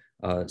with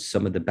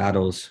some of the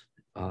battles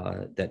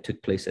that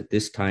took place at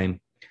this time,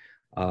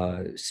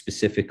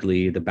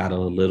 specifically the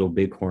Battle of Little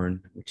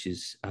Bighorn, which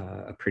is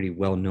a pretty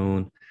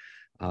well-known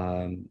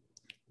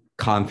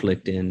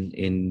conflict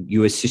in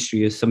U.S.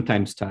 history, is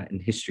sometimes taught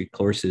in history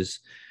courses.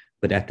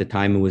 But at the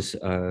time, it was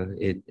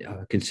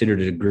considered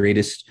the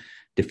greatest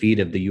defeat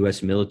of the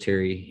U.S.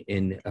 military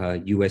in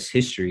U.S.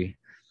 history,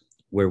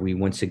 where we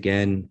once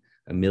again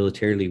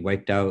militarily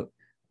wiped out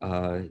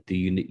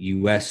the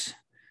U.S.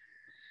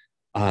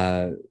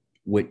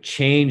 What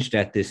changed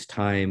at this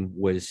time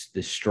was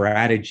the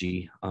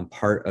strategy on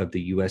part of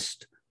the U.S.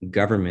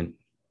 government,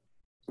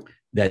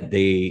 that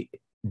they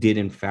did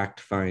in fact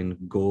find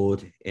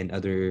gold and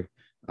other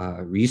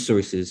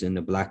resources in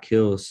the Black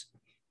Hills.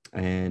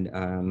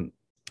 And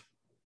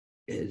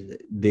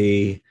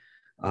they,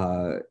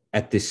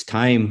 at this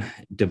time,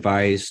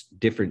 devised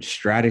different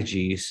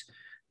strategies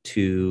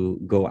to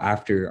go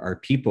after our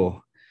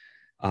people,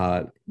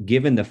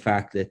 given the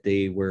fact that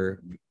they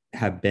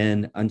have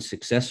been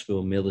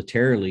unsuccessful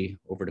militarily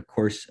over the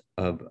course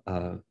of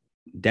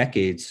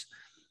decades,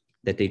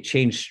 that they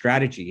changed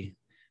strategy,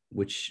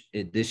 which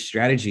this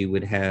strategy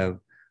would have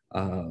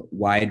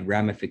wide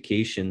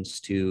ramifications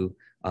to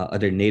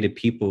other Native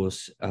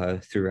peoples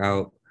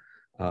throughout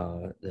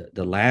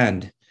the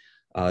land.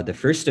 The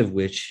first of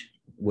which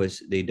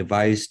was they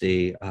devised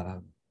a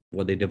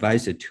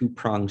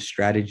two-pronged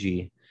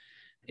strategy.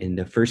 And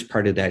the first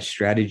part of that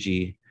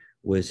strategy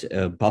was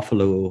a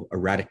buffalo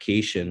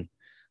eradication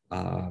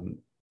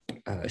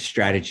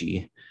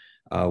strategy,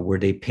 where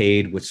they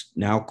paid what's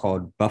now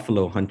called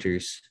buffalo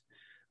hunters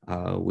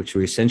which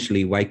were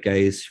essentially white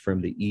guys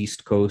from the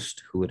East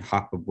Coast who would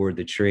hop aboard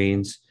the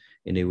trains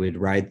and they would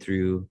ride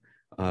through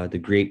the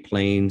Great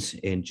Plains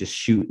and just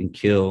shoot and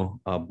kill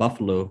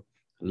buffalo,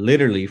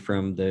 literally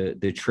from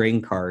the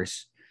train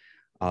cars.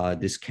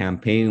 This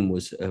campaign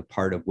was a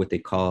part of what they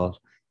call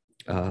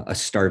a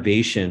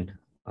starvation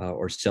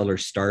or sell or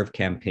starve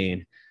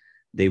campaign.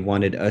 They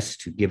wanted us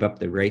to give up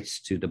the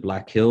rights to the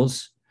Black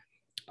Hills,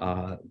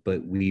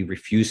 but we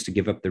refused to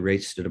give up the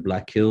rights to the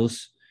Black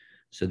Hills.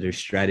 So their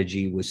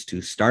strategy was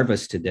to starve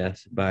us to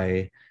death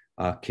by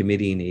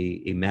committing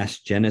a mass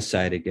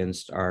genocide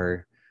against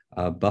our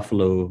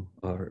buffalo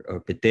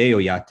or peteo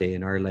yate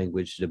in our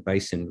language, the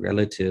bison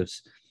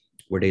relatives,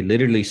 where they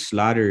literally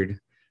slaughtered.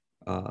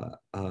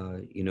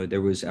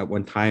 There was at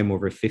one time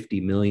over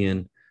 50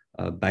 million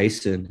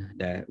bison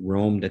that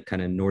roamed the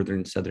kind of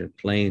northern southern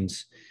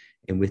plains.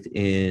 And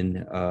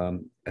within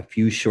a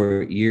few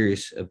short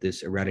years of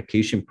this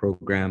eradication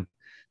program,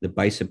 the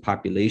bison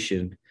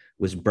population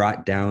was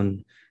brought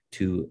down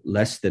to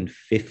less than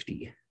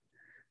 50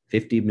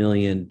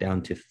 million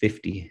down to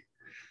 50.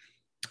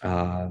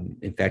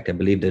 In fact, I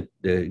believe that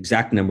the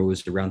exact number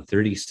was around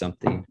 30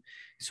 something.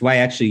 It's why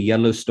actually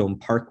Yellowstone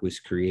Park was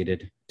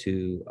created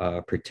to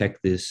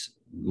protect this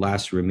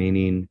last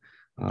remaining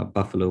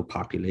buffalo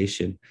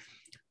population.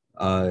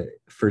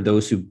 For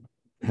those who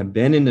have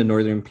been in the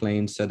northern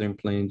plains, southern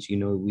plains,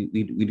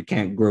 we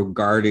can't grow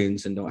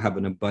gardens and don't have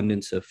an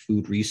abundance of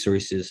food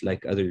resources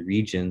like other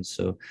regions.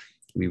 So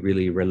we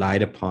really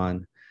relied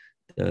upon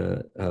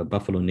the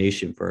Buffalo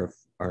Nation for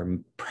our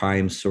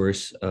prime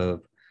source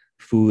of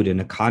food and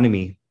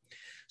economy.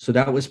 So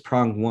that was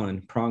prong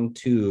one. Prong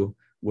two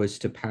was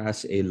to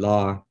pass a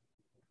law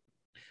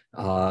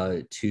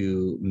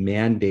to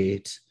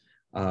mandate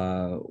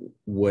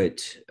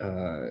what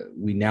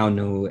we now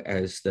know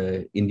as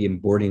the Indian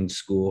boarding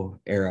school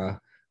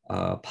era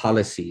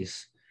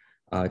policies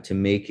to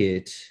make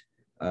it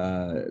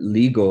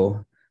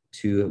legal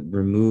to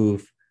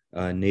remove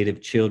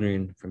Native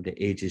children from the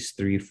ages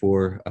 3,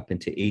 4 up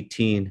into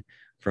 18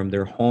 from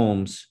their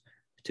homes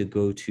to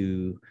go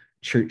to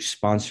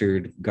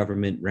church-sponsored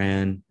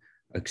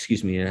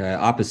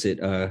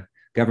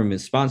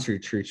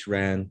government-sponsored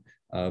church-ran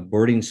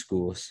boarding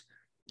schools,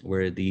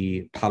 where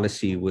the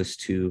policy was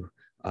to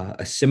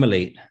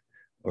assimilate,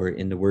 or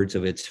in the words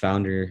of its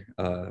founder,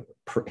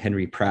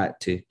 Henry Pratt,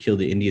 to kill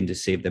the Indian to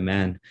save the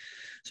man.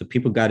 So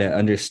people got to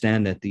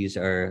understand that these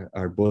are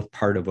both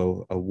part of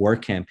a war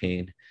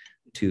campaign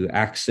to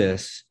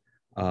access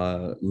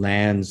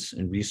lands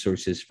and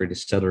resources for the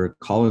settler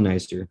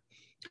colonizer.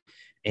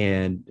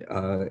 And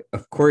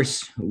of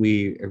course,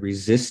 we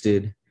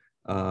resisted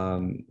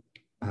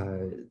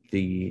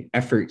the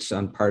efforts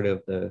on part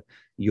of the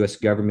US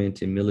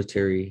government and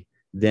military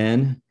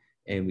then,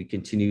 and we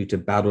continue to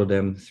battle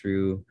them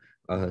through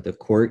the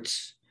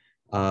courts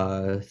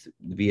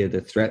via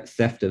the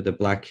theft of the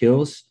Black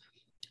Hills.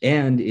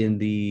 And in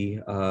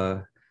the,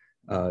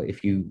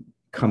 if you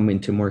come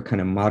into more kind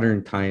of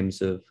modern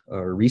times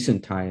or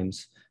recent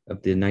times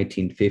of the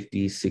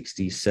 1950s,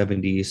 60s,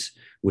 70s,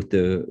 with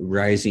the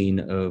rising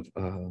of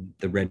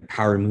the Red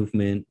Power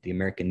movement, the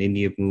American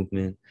Indian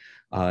movement,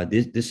 a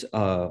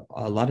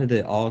lot of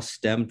it all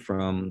stemmed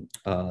from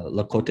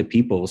Lakota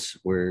peoples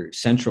were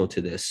central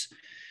to this.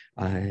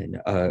 And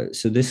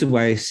so this is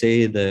why I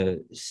say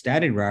the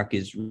Standing Rock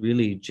is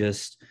really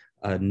just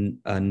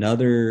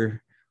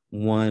another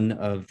one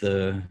of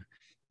the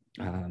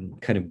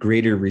kind of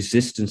greater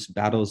resistance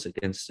battles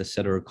against the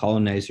settler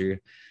colonizer,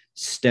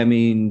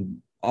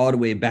 stemming all the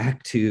way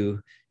back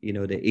to the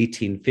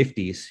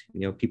 1850s.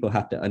 People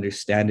have to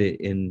understand it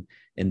in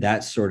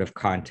that sort of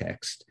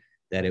context,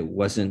 that it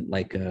wasn't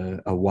like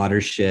a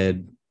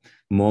watershed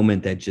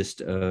moment that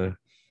just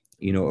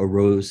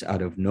arose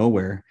out of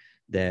nowhere.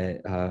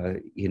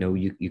 That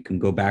you can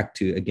go back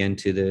to again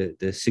to the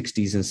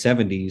 60s and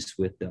 70s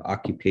with the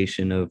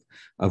occupation of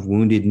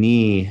Wounded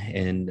Knee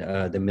and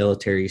the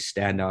military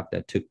standoff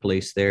that took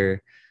place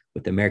there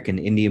with the American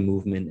Indian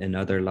movement and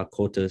other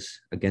Lakotas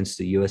against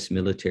the U.S.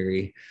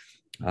 military.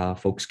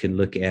 Folks can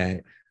look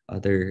at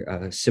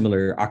other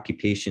similar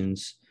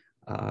occupations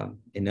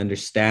and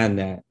understand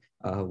that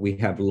we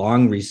have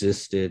long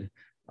resisted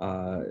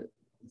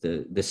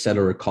the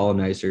settler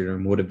colonizer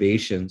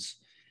motivations.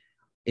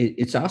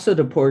 It's also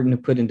important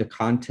to put into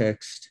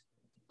context,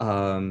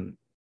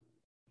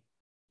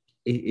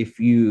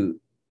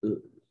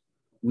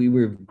 we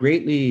were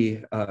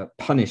greatly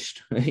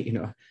punished,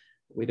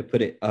 way to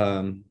put it,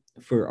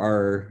 for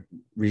our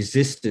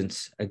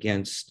resistance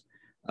against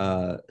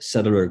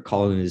settler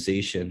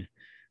colonization,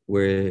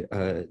 where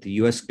the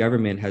US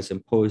government has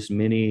imposed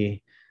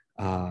many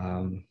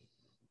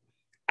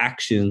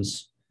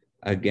actions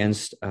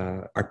against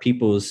our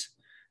peoples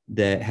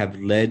that have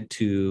led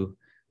to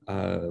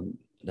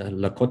the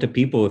Lakota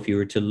people, if you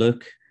were to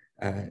look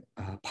at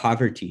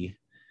poverty,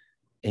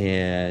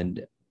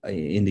 and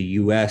in the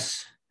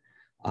US,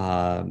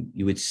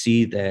 you would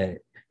see that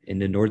in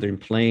the northern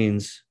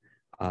plains,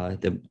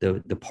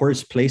 the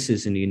poorest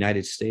places in the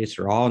United States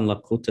are all in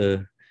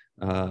Dakota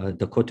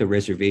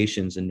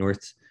reservations in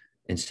North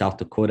in South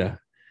Dakota,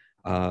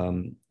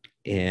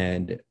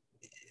 and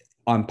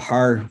on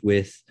par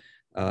with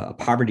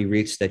poverty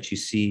rates that you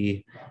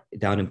see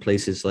down in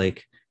places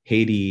like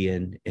Haiti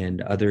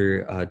and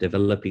other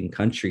developing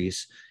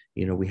countries.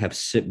 We have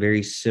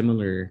very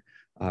similar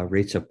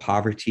rates of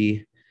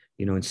poverty.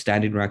 And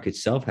Standing Rock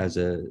itself has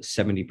a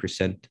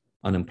 70%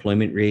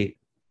 unemployment rate.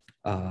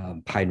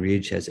 Pine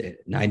Ridge has a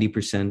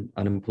 90%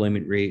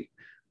 unemployment rate.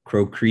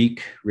 Crow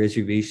Creek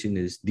Reservation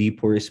is the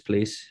poorest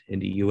place in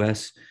the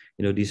U.S.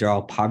 These are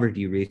all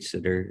poverty rates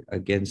that are,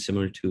 again,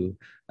 similar to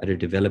other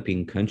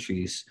developing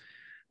countries.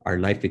 Our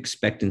life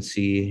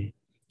expectancy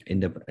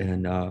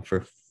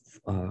for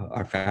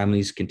our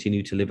families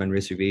continue to live on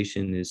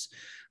reservation is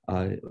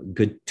a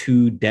good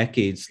 2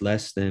 decades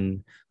less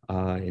than,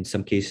 in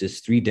some cases,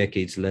 3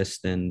 decades less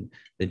than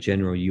the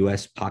general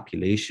U.S.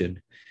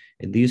 population.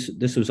 And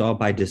this was all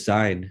by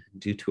design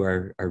due to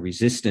our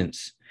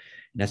resistance.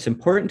 And that's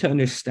important to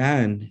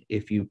understand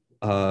if you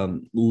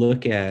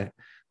look at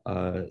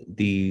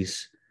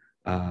these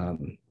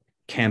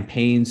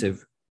campaigns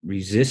of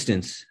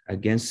resistance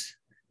against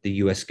the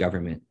US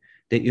government,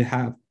 that you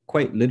have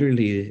quite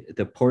literally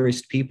the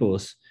poorest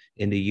peoples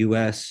in the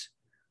US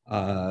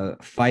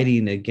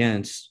fighting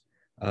against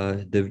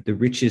the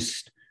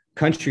richest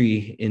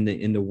country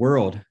in the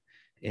world,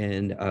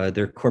 and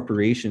their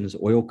corporations,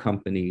 oil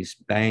companies,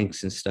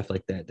 banks, and stuff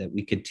like that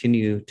we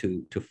continue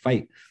to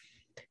fight.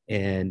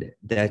 And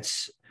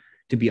that's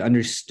to be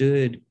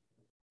understood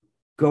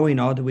going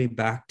all the way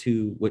back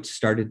to what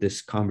started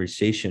this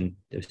conversation,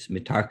 this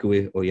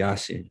Mitakuwe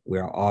Oyase. We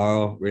are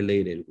all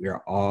related. We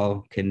are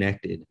all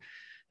connected.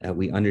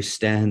 We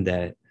understand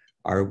that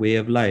our way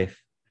of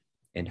life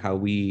and how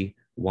we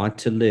want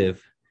to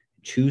live,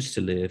 choose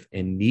to live,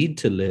 and need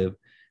to live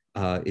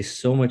is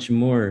so much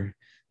more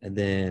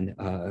than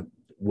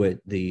what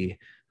the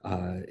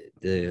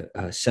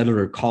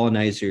settler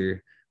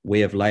colonizer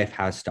way of life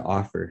has to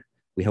offer.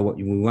 We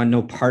want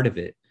no part of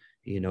it.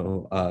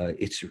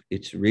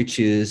 Its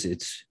riches,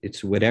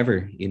 it's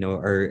whatever,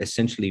 are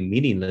essentially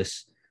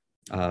meaningless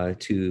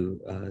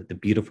to the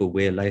beautiful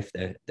way of life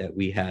that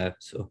we have.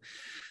 So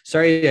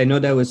sorry, I know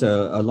that was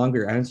a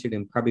longer answer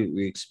than probably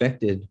we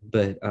expected,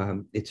 but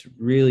it's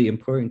really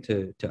important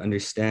to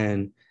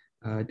understand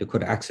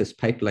Dakota Access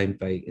Pipeline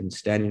fight and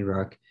Standing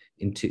Rock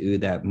into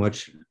that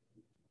much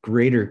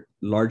greater,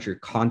 larger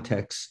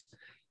context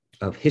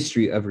of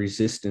history of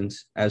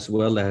resistance, as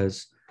well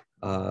as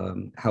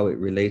how it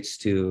relates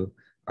to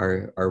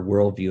our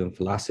worldview and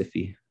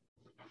philosophy.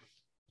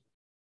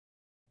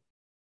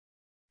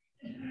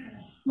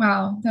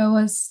 Wow, that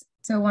was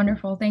so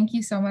wonderful. Thank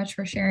you so much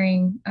for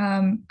sharing.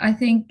 I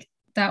think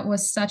that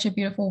was such a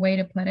beautiful way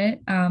to put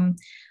it.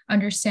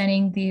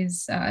 Understanding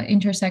these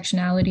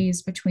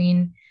intersectionalities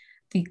between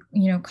the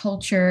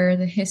culture,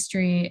 the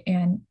history,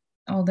 and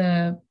all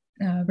the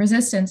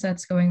resistance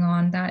that's going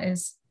on. That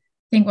is,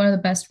 I think, one of the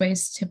best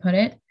ways to put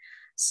it.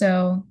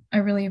 So I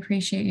really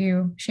appreciate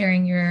you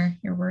sharing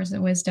your words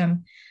of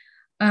wisdom.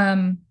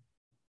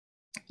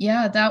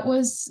 Yeah, that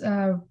was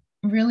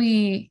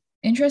really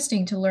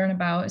interesting to learn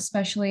about,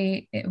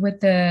 especially with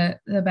the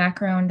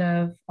background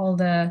of all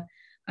the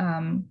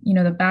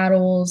the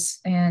battles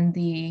and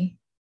the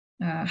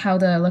how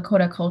the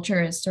Lakota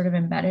culture is sort of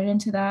embedded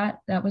into that.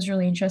 That was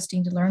really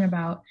interesting to learn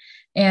about,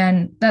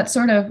 and that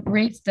sort of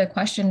raised the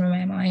question in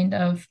my mind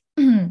of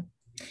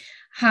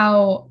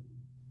how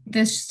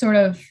this sort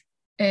of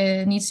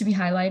needs to be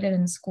highlighted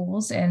in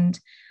schools. And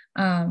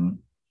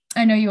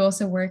I know you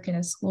also work in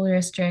a school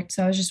district,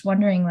 so I was just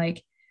wondering,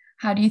 like,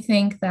 how do you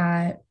think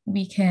that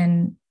we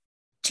can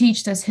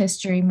teach this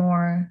history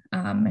more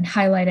and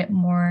highlight it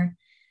more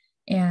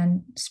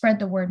and spread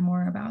the word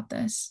more about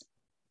this?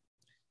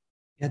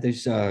 Yeah,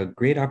 there's a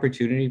great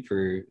opportunity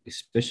for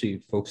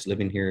especially folks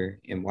living here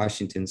in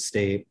Washington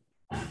State,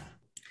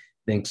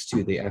 thanks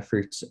to the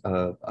efforts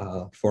of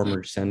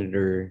former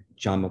Senator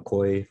John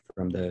McCoy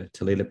from the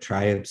Tulalip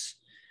tribes.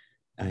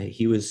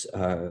 He was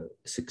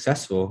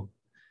successful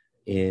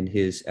in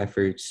his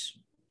efforts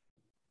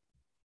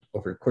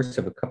over the course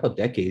of a couple of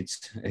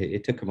decades.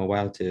 It took him a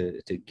while to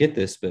get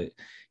this, but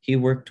he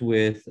worked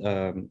with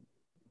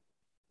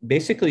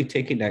basically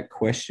taking that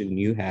question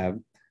you have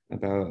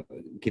about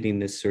getting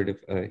this sort of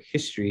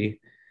history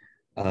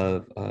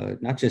of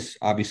not just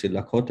obviously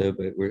Lakota,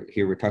 but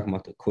we're talking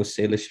about the Coast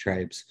Salish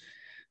tribes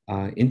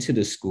into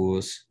the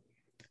schools,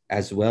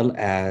 as well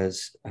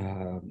as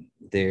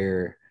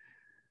their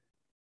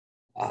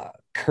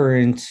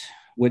current,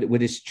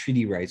 what is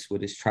treaty rights,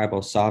 what is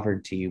tribal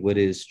sovereignty, what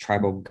is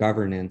tribal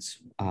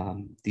governance,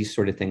 these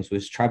sort of things, what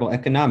is tribal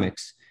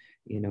economics,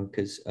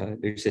 because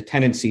there's a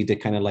tendency to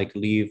kind of like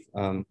leave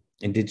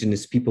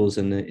indigenous peoples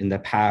in the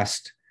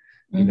past,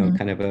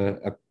 kind of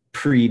a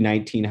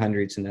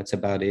pre-1900s, and that's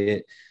about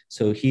it.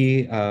 So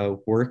he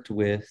worked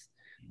with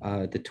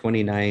the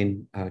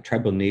 29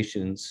 tribal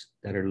nations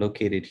that are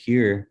located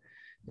here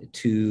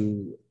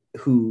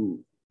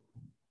who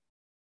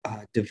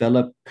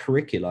develop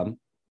curriculum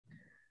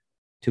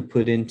to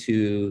put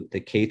into the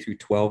K through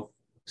 12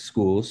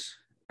 schools,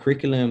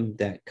 curriculum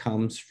that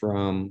comes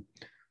from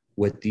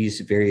what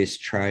these various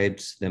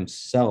tribes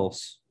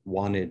themselves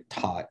wanted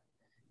taught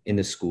in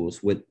the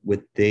schools,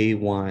 what they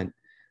want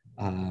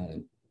uh,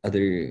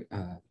 other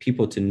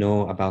people to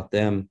know about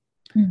them.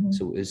 Mm-hmm.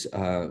 So it was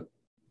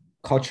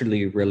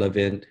culturally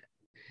relevant,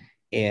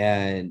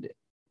 and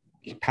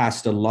he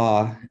passed a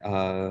law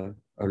or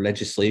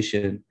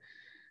legislation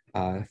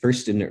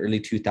first in the early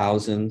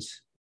 2000s,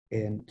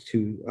 and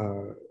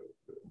to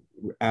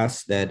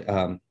ask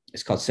that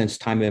it's called Since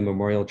Time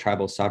Immemorial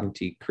Tribal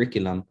Sovereignty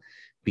Curriculum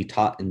be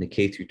taught in the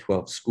K through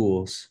 12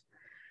 schools.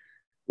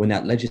 When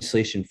that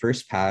legislation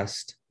first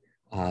passed,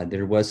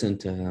 there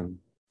wasn't,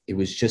 it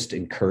was just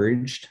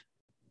encouraged.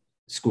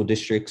 School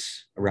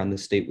districts around the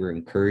state were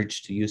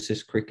encouraged to use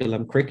this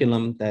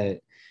curriculum that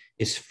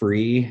is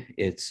free,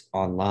 it's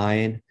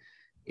online,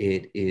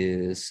 it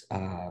is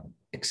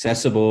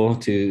accessible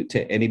to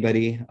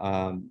anybody.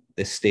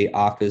 The State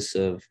Office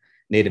of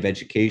Native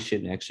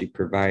Education actually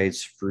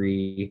provides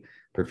free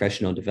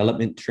professional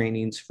development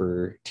trainings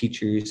for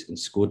teachers and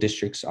school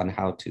districts on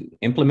how to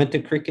implement the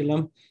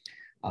curriculum.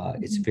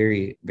 It's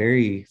very,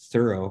 very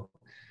thorough.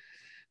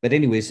 But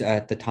anyways,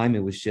 at the time,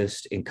 it was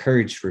just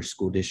encouraged for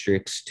school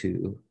districts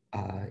to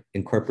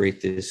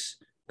incorporate this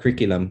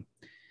curriculum.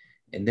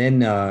 And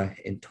then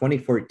in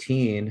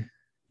 2014,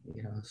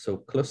 so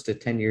close to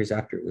 10 years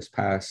after it was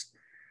passed,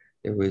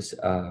 there was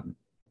a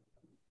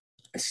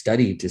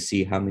study to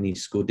see how many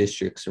school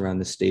districts around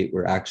the state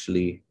were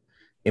actually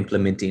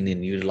implementing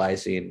and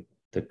utilizing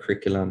the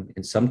curriculum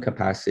in some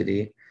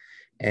capacity.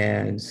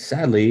 And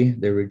sadly,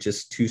 there were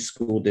just two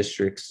school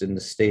districts in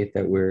the state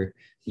that were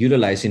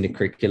utilizing the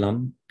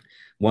curriculum.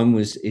 One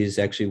is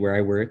actually where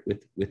I work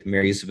with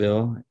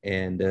Marysville,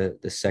 and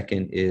the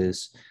second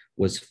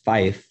was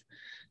Fife,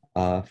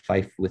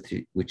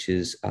 which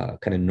is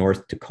kind of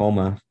North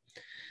Tacoma.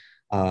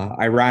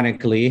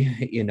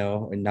 Ironically,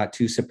 and not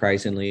too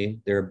surprisingly,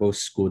 there are both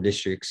school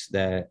districts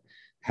that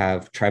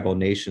have tribal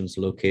nations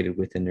located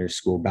within their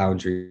school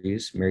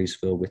boundaries.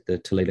 Marysville with the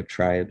Tulalip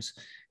tribes,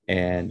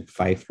 and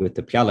Fife with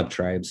the Puyallup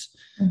tribes.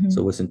 Mm-hmm.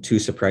 So it wasn't too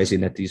surprising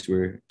that these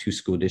were two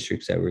school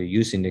districts that were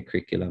using the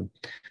curriculum.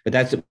 But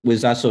that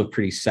was also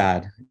pretty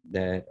sad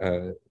that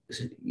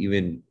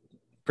even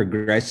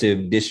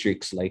progressive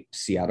districts like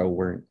Seattle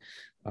weren't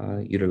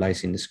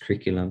utilizing this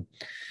curriculum.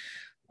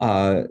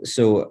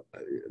 So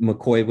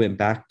McCoy went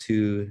back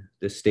to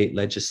the state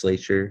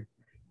legislature,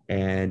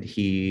 and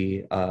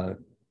he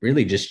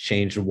really just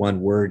changed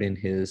one word in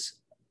his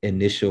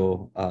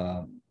initial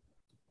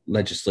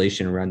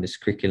legislation around this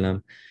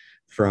curriculum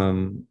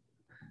from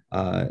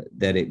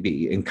that it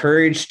be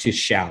encouraged to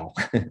shall.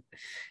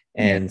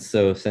 And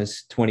so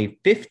since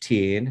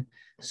 2015,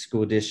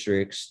 school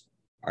districts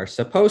are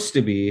supposed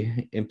to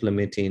be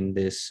implementing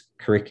this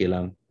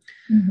curriculum.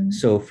 Mm-hmm.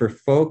 So for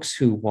folks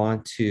who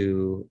want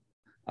to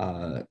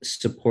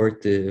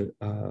support the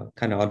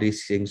kind of all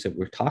these things that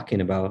we're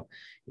talking about,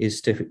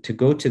 is to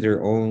go to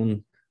their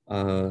own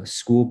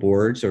school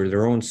boards or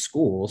their own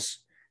schools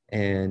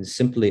and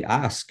simply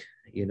ask,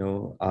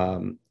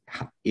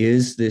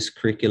 is this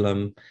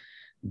curriculum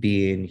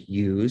being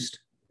used?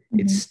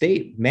 Mm-hmm. It's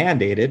state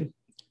mandated.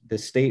 The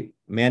state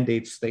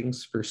mandates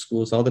things for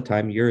schools all the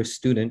time. You're a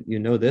student, you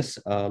know this.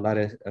 A lot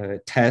of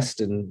tests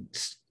and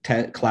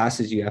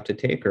classes you have to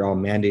take are all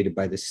mandated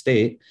by the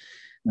state.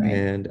 Right.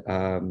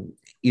 And,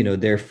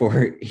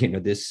 therefore,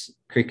 this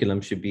curriculum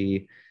should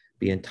be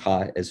being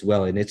taught as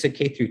well. And it's a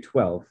K through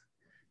 12.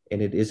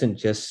 And it isn't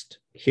just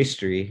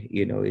history,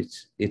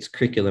 it's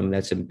curriculum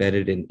that's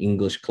embedded in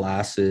English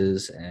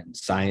classes and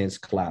science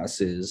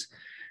classes,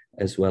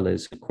 as well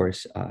as, of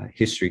course,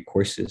 history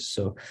courses.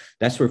 So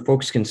that's where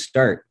folks can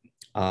start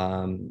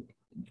to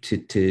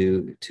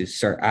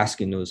start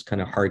asking those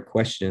kind of hard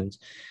questions.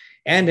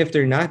 And if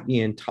they're not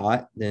being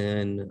taught,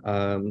 then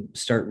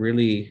start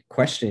really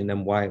questioning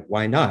them.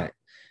 Why not?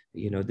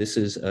 This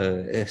is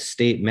a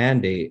state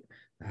mandate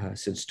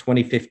since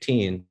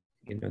 2015.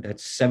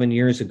 That's 7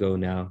 years ago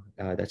now.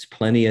 That's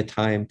plenty of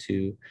time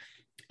to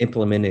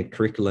implement a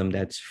curriculum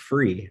that's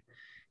free.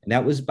 And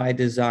that was by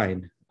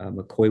design.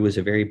 McCoy was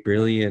a very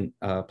brilliant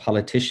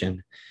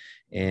politician.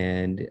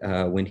 And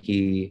when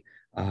he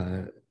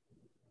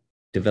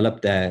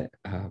developed that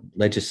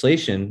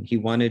legislation, he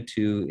wanted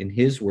to, in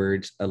his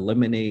words,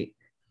 eliminate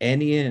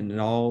any and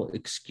all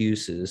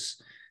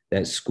excuses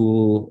that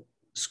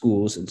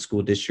schools and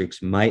school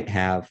districts might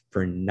have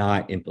for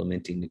not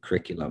implementing the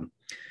curriculum.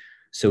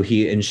 So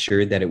he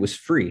ensured that it was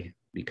free,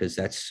 because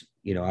that's,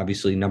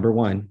 obviously number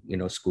one,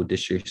 school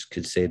districts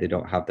could say they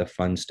don't have the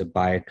funds to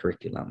buy a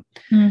curriculum.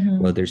 Mm-hmm.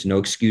 Well, there's no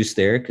excuse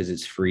there because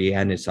it's free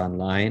and it's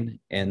online,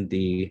 and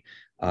the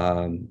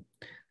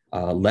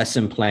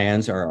lesson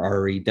plans are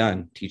already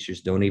done.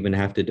 Teachers don't even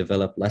have to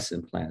develop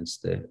lesson plans.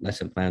 The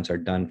lesson plans are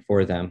done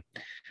for them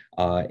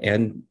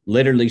and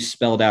literally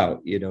spelled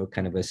out,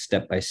 kind of a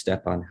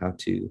step-by-step on how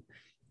to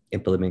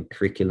implement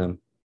curriculum.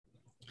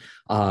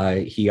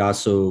 He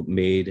also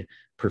made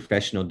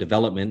professional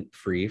development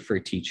free for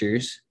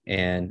teachers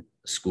and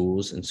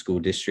schools and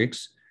school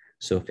districts.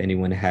 So if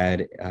anyone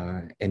had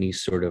any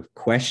sort of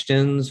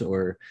questions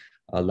or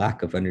a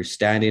lack of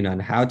understanding on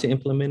how to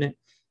implement it,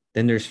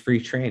 then there's free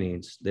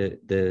trainings.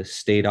 The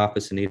state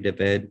office of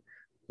Native Ed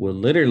will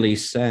literally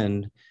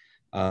send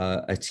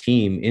a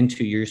team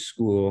into your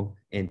school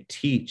and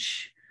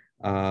teach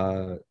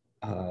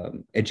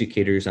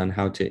educators on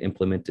how to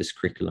implement this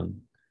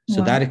curriculum. So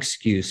Wow. that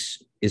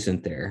excuse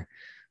isn't there.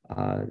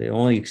 The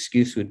only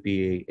excuse would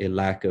be a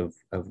lack of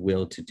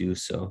will to do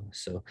so.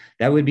 So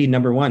that would be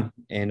number one.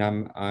 And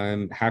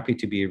I'm happy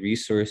to be a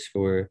resource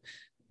for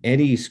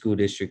any school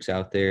districts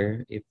out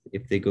there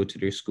if they go to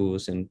their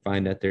schools and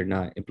find that they're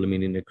not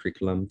implementing the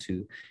curriculum,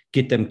 to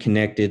get them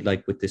connected,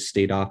 like with the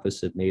state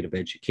office of Native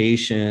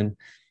Education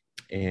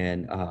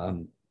and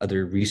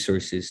other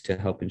resources to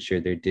help ensure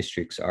their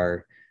districts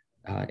are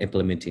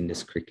implementing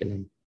this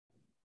curriculum.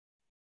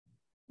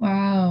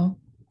 Wow,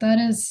 that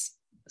is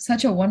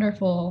such a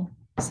wonderful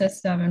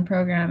system and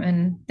program.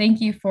 And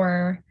thank you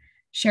for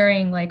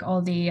sharing like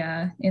all the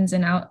ins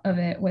and out of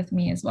it with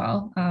me as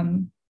well.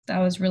 That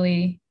was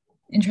really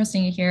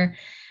interesting to hear.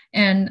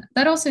 And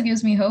that also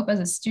gives me hope as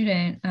a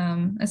student,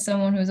 as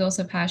someone who's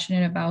also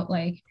passionate about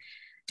like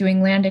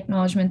doing land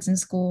acknowledgements in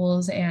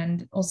schools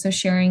and also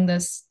sharing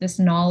this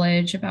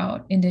knowledge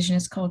about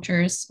Indigenous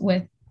cultures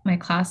with my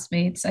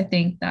classmates. I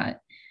think that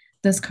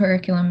this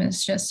curriculum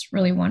is just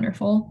really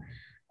wonderful.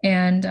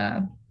 And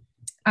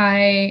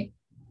I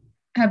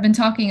have been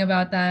talking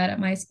about that at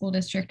my school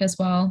district as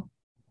well.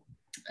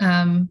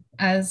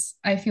 As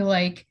I feel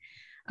like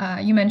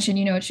you mentioned,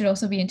 it should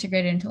also be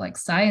integrated into like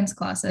science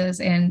classes.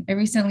 And I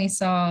recently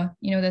saw,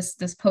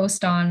 this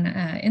post on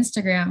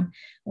Instagram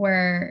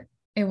where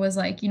it was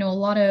like, a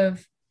lot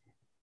of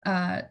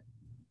uh,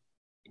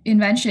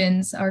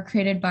 inventions are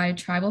created by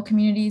tribal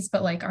communities,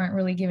 but like aren't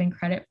really given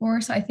credit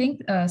for. So I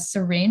think a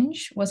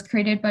syringe was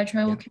created by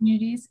tribal Yeah,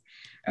 communities,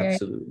 right?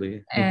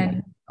 absolutely.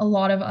 And a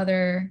lot of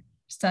other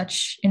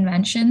such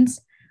inventions.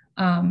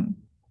 Um,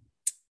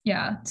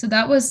 yeah, so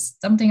that was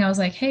something I was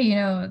like, hey,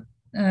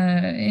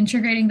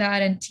 integrating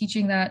that and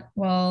teaching that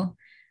while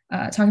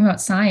talking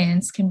about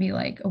science can be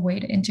like a way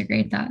to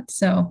integrate that.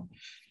 So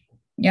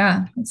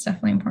yeah, it's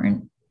definitely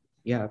important.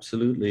 Yeah,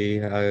 absolutely.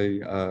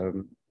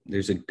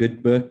 There's a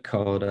good book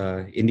called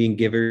Indian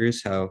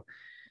Givers, how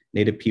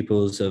Native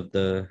peoples of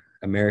the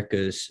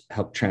Americas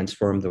help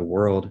transform the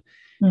world.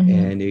 Mm-hmm.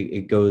 And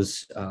it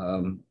goes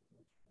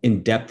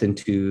in depth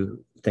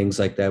into things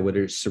like that,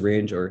 whether it's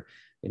syringe or,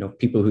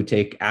 people who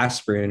take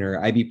aspirin or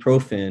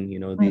ibuprofen,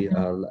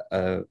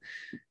 Mm-hmm.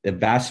 the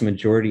vast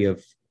majority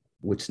of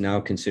what's now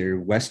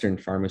considered Western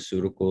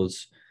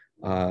pharmaceuticals,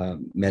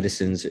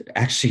 medicines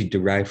actually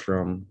derive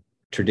from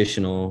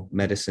traditional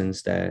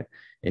medicines that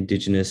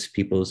indigenous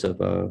peoples of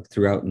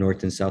throughout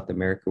North and South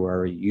America were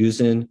already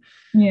using.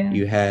 Yeah.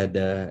 You had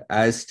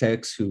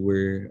Aztecs who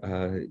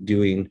were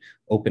doing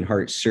open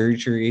heart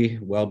surgery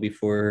well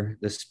before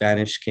the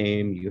Spanish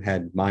came. You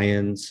had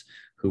Mayans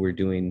who were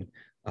doing,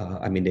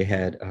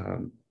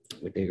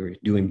 they were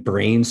doing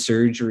brain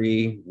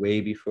surgery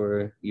way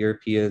before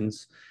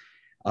Europeans.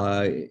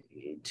 There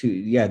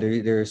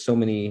are so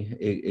many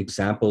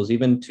examples,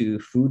 even to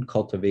food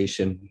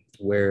cultivation,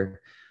 where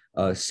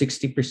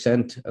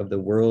 60% of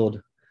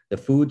the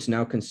foods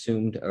now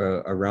consumed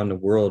around the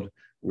world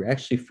were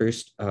actually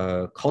first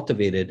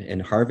cultivated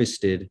and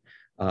harvested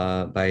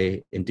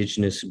by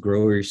indigenous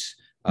growers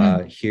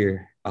Mm-hmm.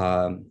 here.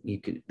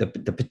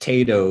 The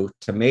potato,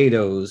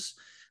 tomatoes,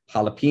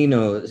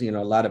 jalapenos,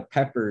 a lot of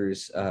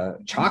peppers,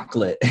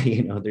 chocolate.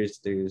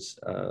 There's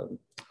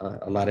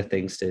a lot of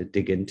things to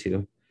dig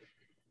into.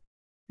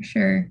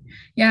 Sure.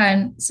 Yeah.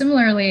 And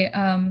similarly,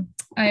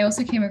 I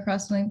also came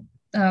across something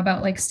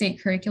about like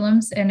state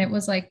curriculums, and it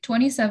was like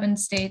 27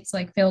 states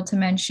like failed to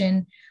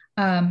mention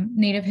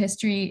Native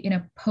history in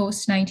a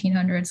post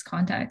 1900s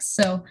context.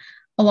 So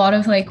a lot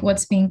of like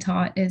what's being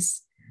taught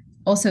is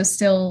also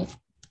still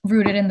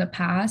rooted in the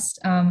past.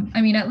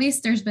 I mean, at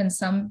least there's been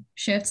some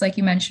shifts, like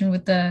you mentioned,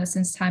 with the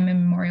since time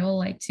immemorial,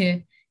 like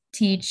to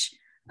teach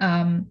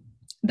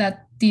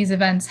that these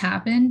events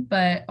happen.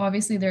 But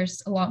obviously,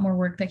 there's a lot more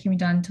work that can be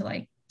done to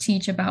like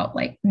teach about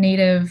like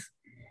Native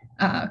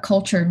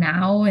culture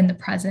now in the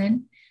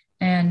present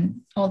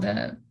and all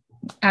the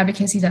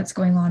advocacy that's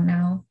going on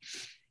now.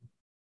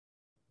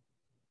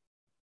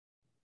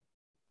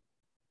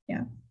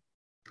 Yeah.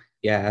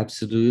 Yeah,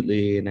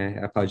 absolutely. And I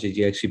apologize,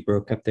 you actually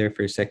broke up there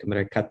for a second, but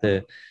I caught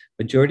the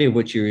majority of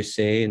what you were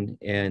saying.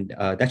 And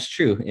that's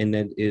true. And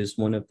that is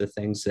one of the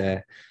things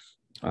that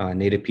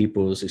Native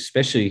peoples,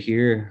 especially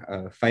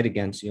here, fight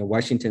against.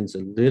 Washington's a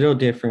little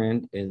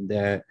different in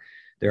that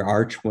there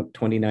are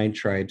 29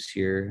 tribes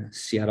here.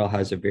 Seattle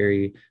has a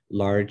very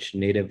large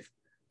Native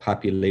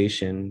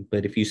population.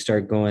 But if you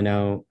start going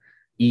out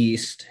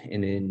east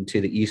and into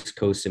the East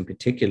Coast in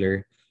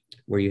particular,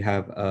 where you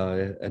have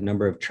a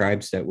number of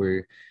tribes that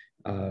were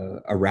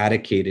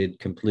eradicated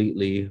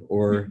completely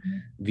or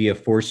Mhm. via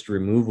forced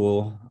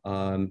removal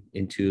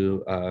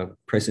into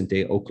present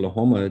day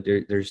Oklahoma,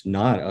 there's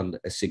not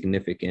a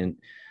significant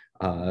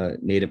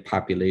Native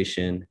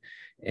population.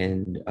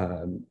 And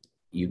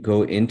you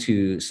go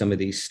into some of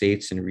these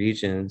states and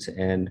regions,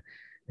 and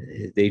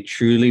they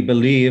truly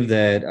believe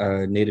that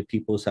Native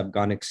peoples have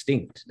gone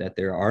extinct, that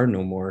there are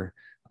no more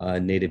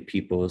Native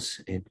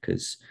peoples, and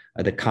because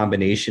the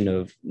combination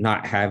of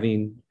not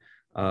having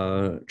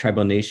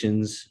tribal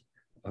nations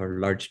or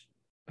large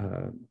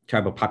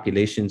tribal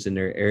populations in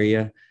their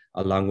area,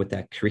 along with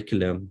that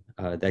curriculum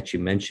that you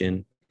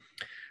mentioned.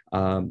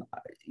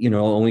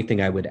 Only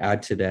thing I would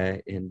add to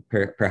that, and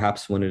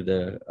perhaps one of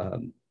the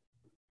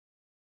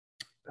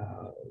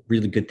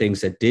really good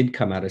things that did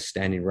come out of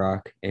Standing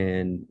Rock,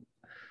 and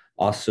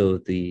also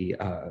the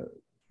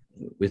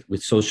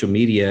with social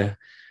media,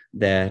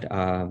 that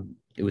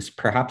it was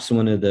perhaps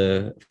one of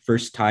the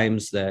first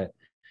times that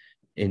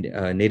in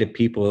Native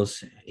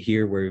peoples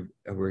here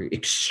were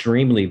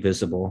extremely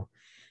visible,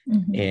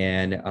 Mm-hmm.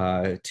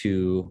 and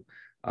to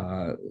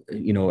a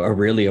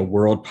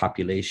world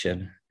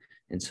population.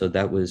 And so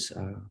that was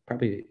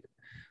probably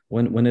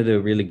one of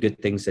the really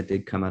good things that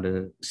did come out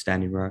of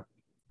Standing Rock.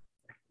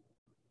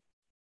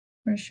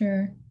 For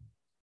sure.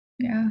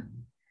 Yeah.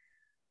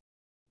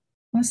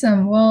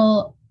 Awesome.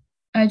 Well,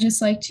 I'd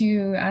just like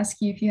to ask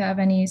you if you have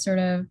any sort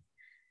of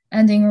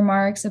ending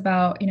remarks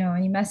about,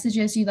 any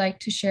messages you'd like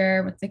to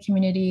share with the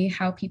community,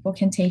 how people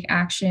can take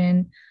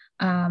action,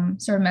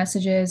 sort of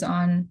messages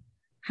on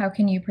how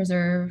can you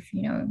preserve,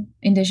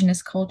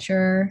 Indigenous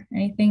culture,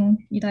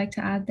 anything you'd like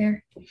to add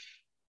there?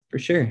 For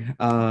sure.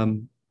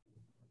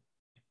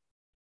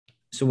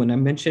 So when I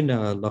mentioned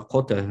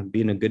Lakota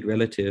being a good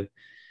relative,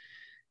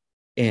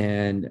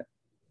 and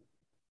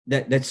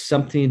that's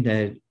something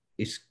that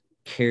is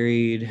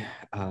carried,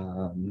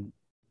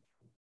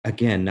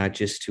 again, not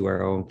just to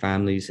our own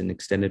families and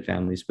extended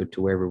families, but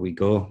to wherever we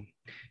go.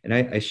 And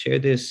I share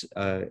this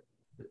to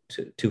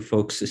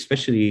folks,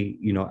 especially,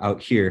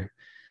 out here,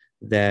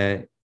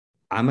 that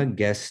I'm a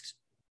guest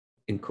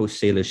in Coast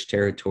Salish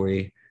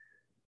territory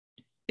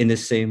in the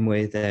same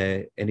way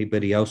that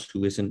anybody else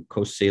who isn't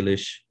Coast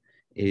Salish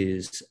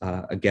is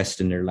a guest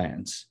in their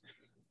lands.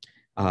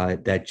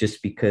 That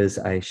just because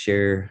I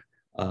share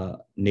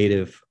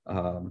Native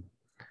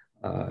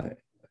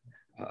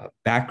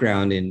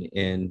background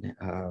in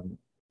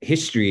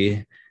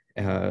history,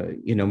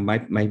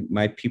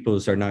 my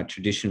peoples are not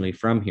traditionally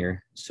from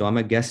here, so I'm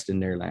a guest in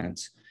their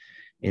lands,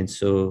 and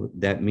so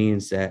that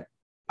means that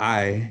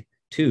I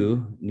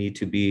too need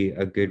to be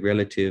a good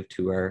relative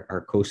to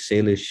our Coast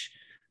Salish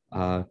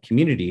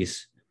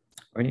communities,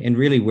 and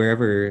really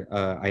wherever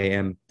I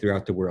am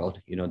throughout the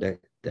world.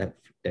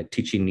 That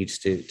teaching needs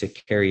to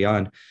carry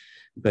on.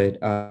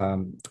 But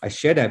I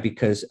share that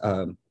because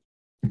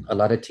a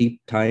lot of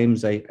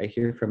times I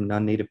hear from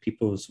non-native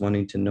peoples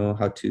wanting to know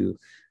how to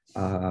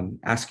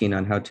asking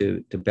on how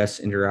to best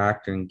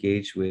interact or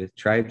engage with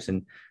tribes.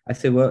 And I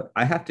say, well,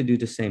 I have to do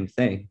the same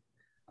thing.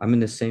 I'm in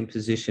the same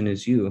position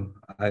as you.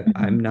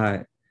 I'm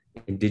not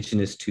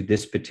indigenous to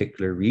this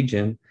particular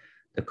region.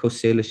 The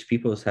Coast Salish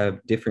peoples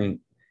have different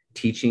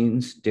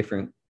teachings,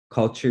 different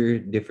culture,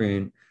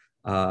 different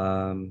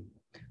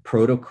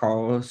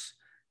protocols,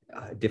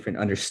 different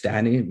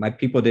understanding. My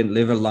people didn't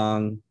live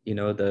along,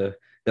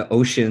 the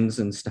oceans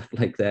and stuff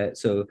like that.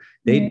 So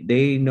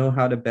they know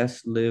how to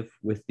best live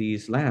with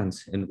these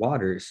lands and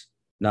waters,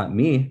 not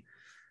me.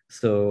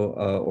 So,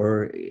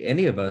 or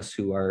any of us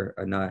who are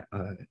not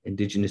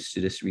indigenous to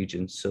this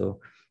region.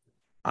 So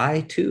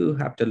I too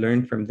have to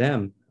learn from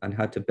them on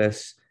how to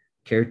best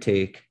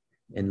caretake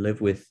and live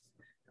with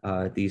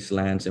these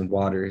lands and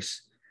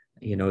waters.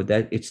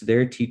 That it's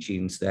their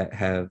teachings that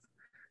have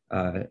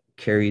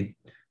carried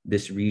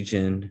this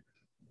region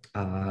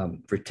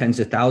for tens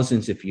of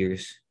thousands of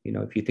years.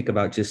 If you think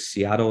about just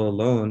Seattle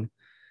alone,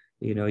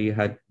 you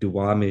had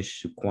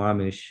Duwamish,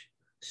 Suquamish,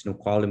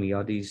 Snoqualmie,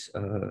 all these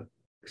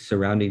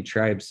surrounding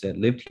tribes that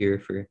lived here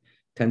for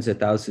tens of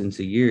thousands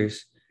of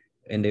years,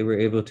 and they were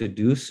able to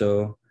do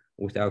so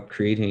without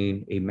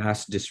creating a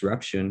mass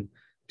disruption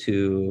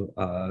to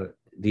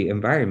the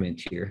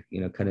environment here,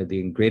 kind of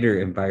the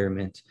greater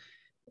environment.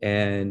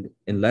 And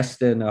in less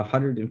than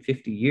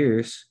 150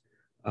 years,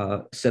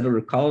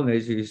 settler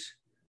colonizers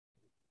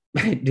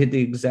did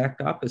the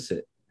exact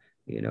opposite,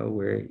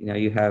 where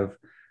you have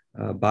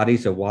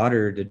bodies of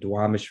water, the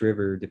Duwamish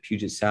River, the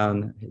Puget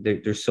Sound,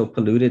 they're so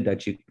polluted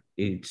that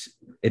it's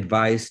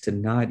advised to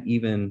not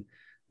even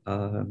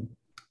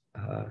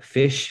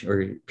fish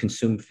or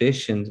consume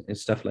fish and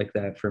stuff like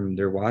that from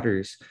their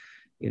waters.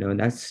 And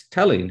that's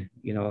telling.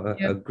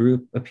 A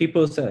group of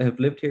peoples that have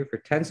lived here for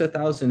tens of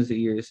thousands of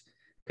years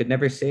could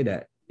never say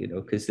that,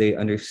 because they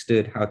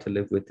understood how to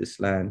live with this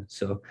land.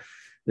 So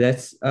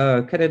that's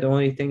kind of the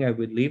only thing I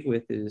would leave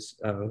with is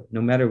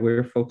no matter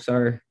where folks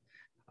are,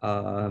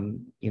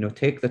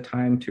 take the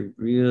time to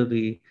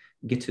really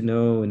get to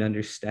know and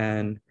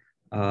understand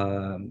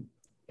and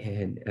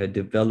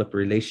develop a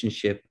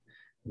relationship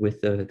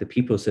with the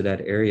peoples of that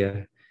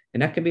area.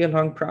 And that can be a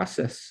long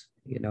process,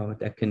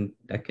 that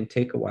can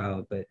take a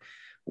while. But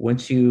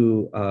once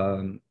you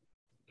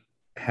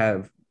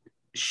have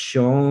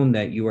shown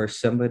that you are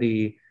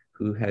somebody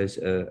who has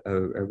a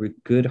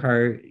good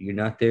heart, you're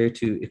not there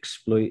to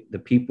exploit the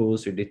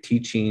peoples or the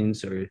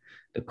teachings or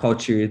the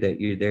culture, that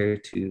you're there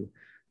to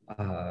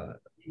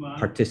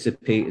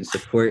participate and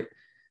support,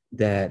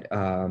 that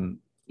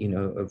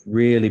of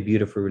really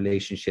beautiful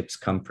relationships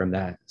come from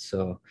that.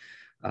 So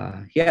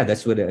yeah,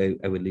 that's what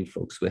I would leave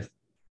folks with.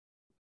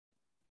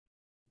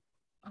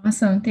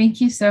 Awesome.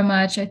 Thank you so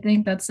much. I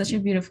think that's such a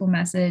beautiful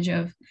message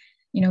of,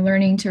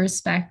 learning to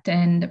respect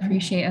and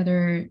appreciate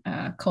other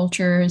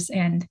cultures,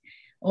 and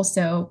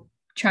also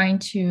trying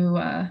to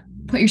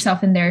put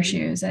yourself in their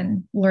shoes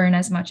and learn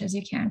as much as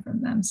you can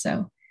from them.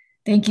 So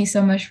thank you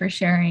so much for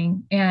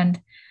sharing.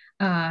 And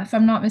if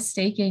I'm not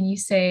mistaken, you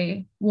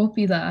say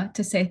wopila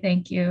to say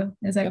thank you.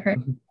 Is that Yep.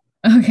 correct?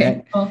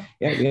 Okay.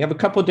 Yeah, we have a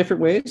couple of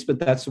different ways, but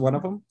that's one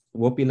of them.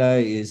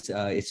 Wopila is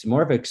it's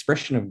more of an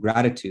expression of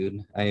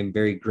gratitude. I am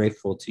very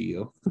grateful to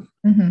you.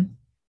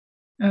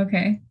 Mm-hmm.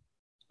 Okay.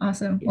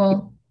 Awesome.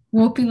 Well,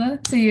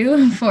 wopila to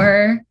you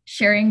for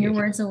sharing your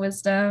words of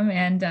wisdom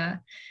and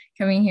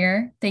coming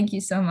here. Thank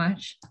you so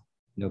much.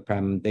 No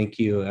problem. Thank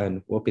you.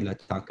 And wopila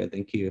taka.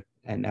 Thank you.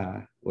 And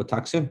we'll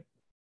talk soon.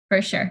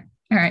 For sure.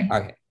 All right.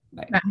 Okay.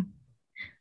 Bye. Bye.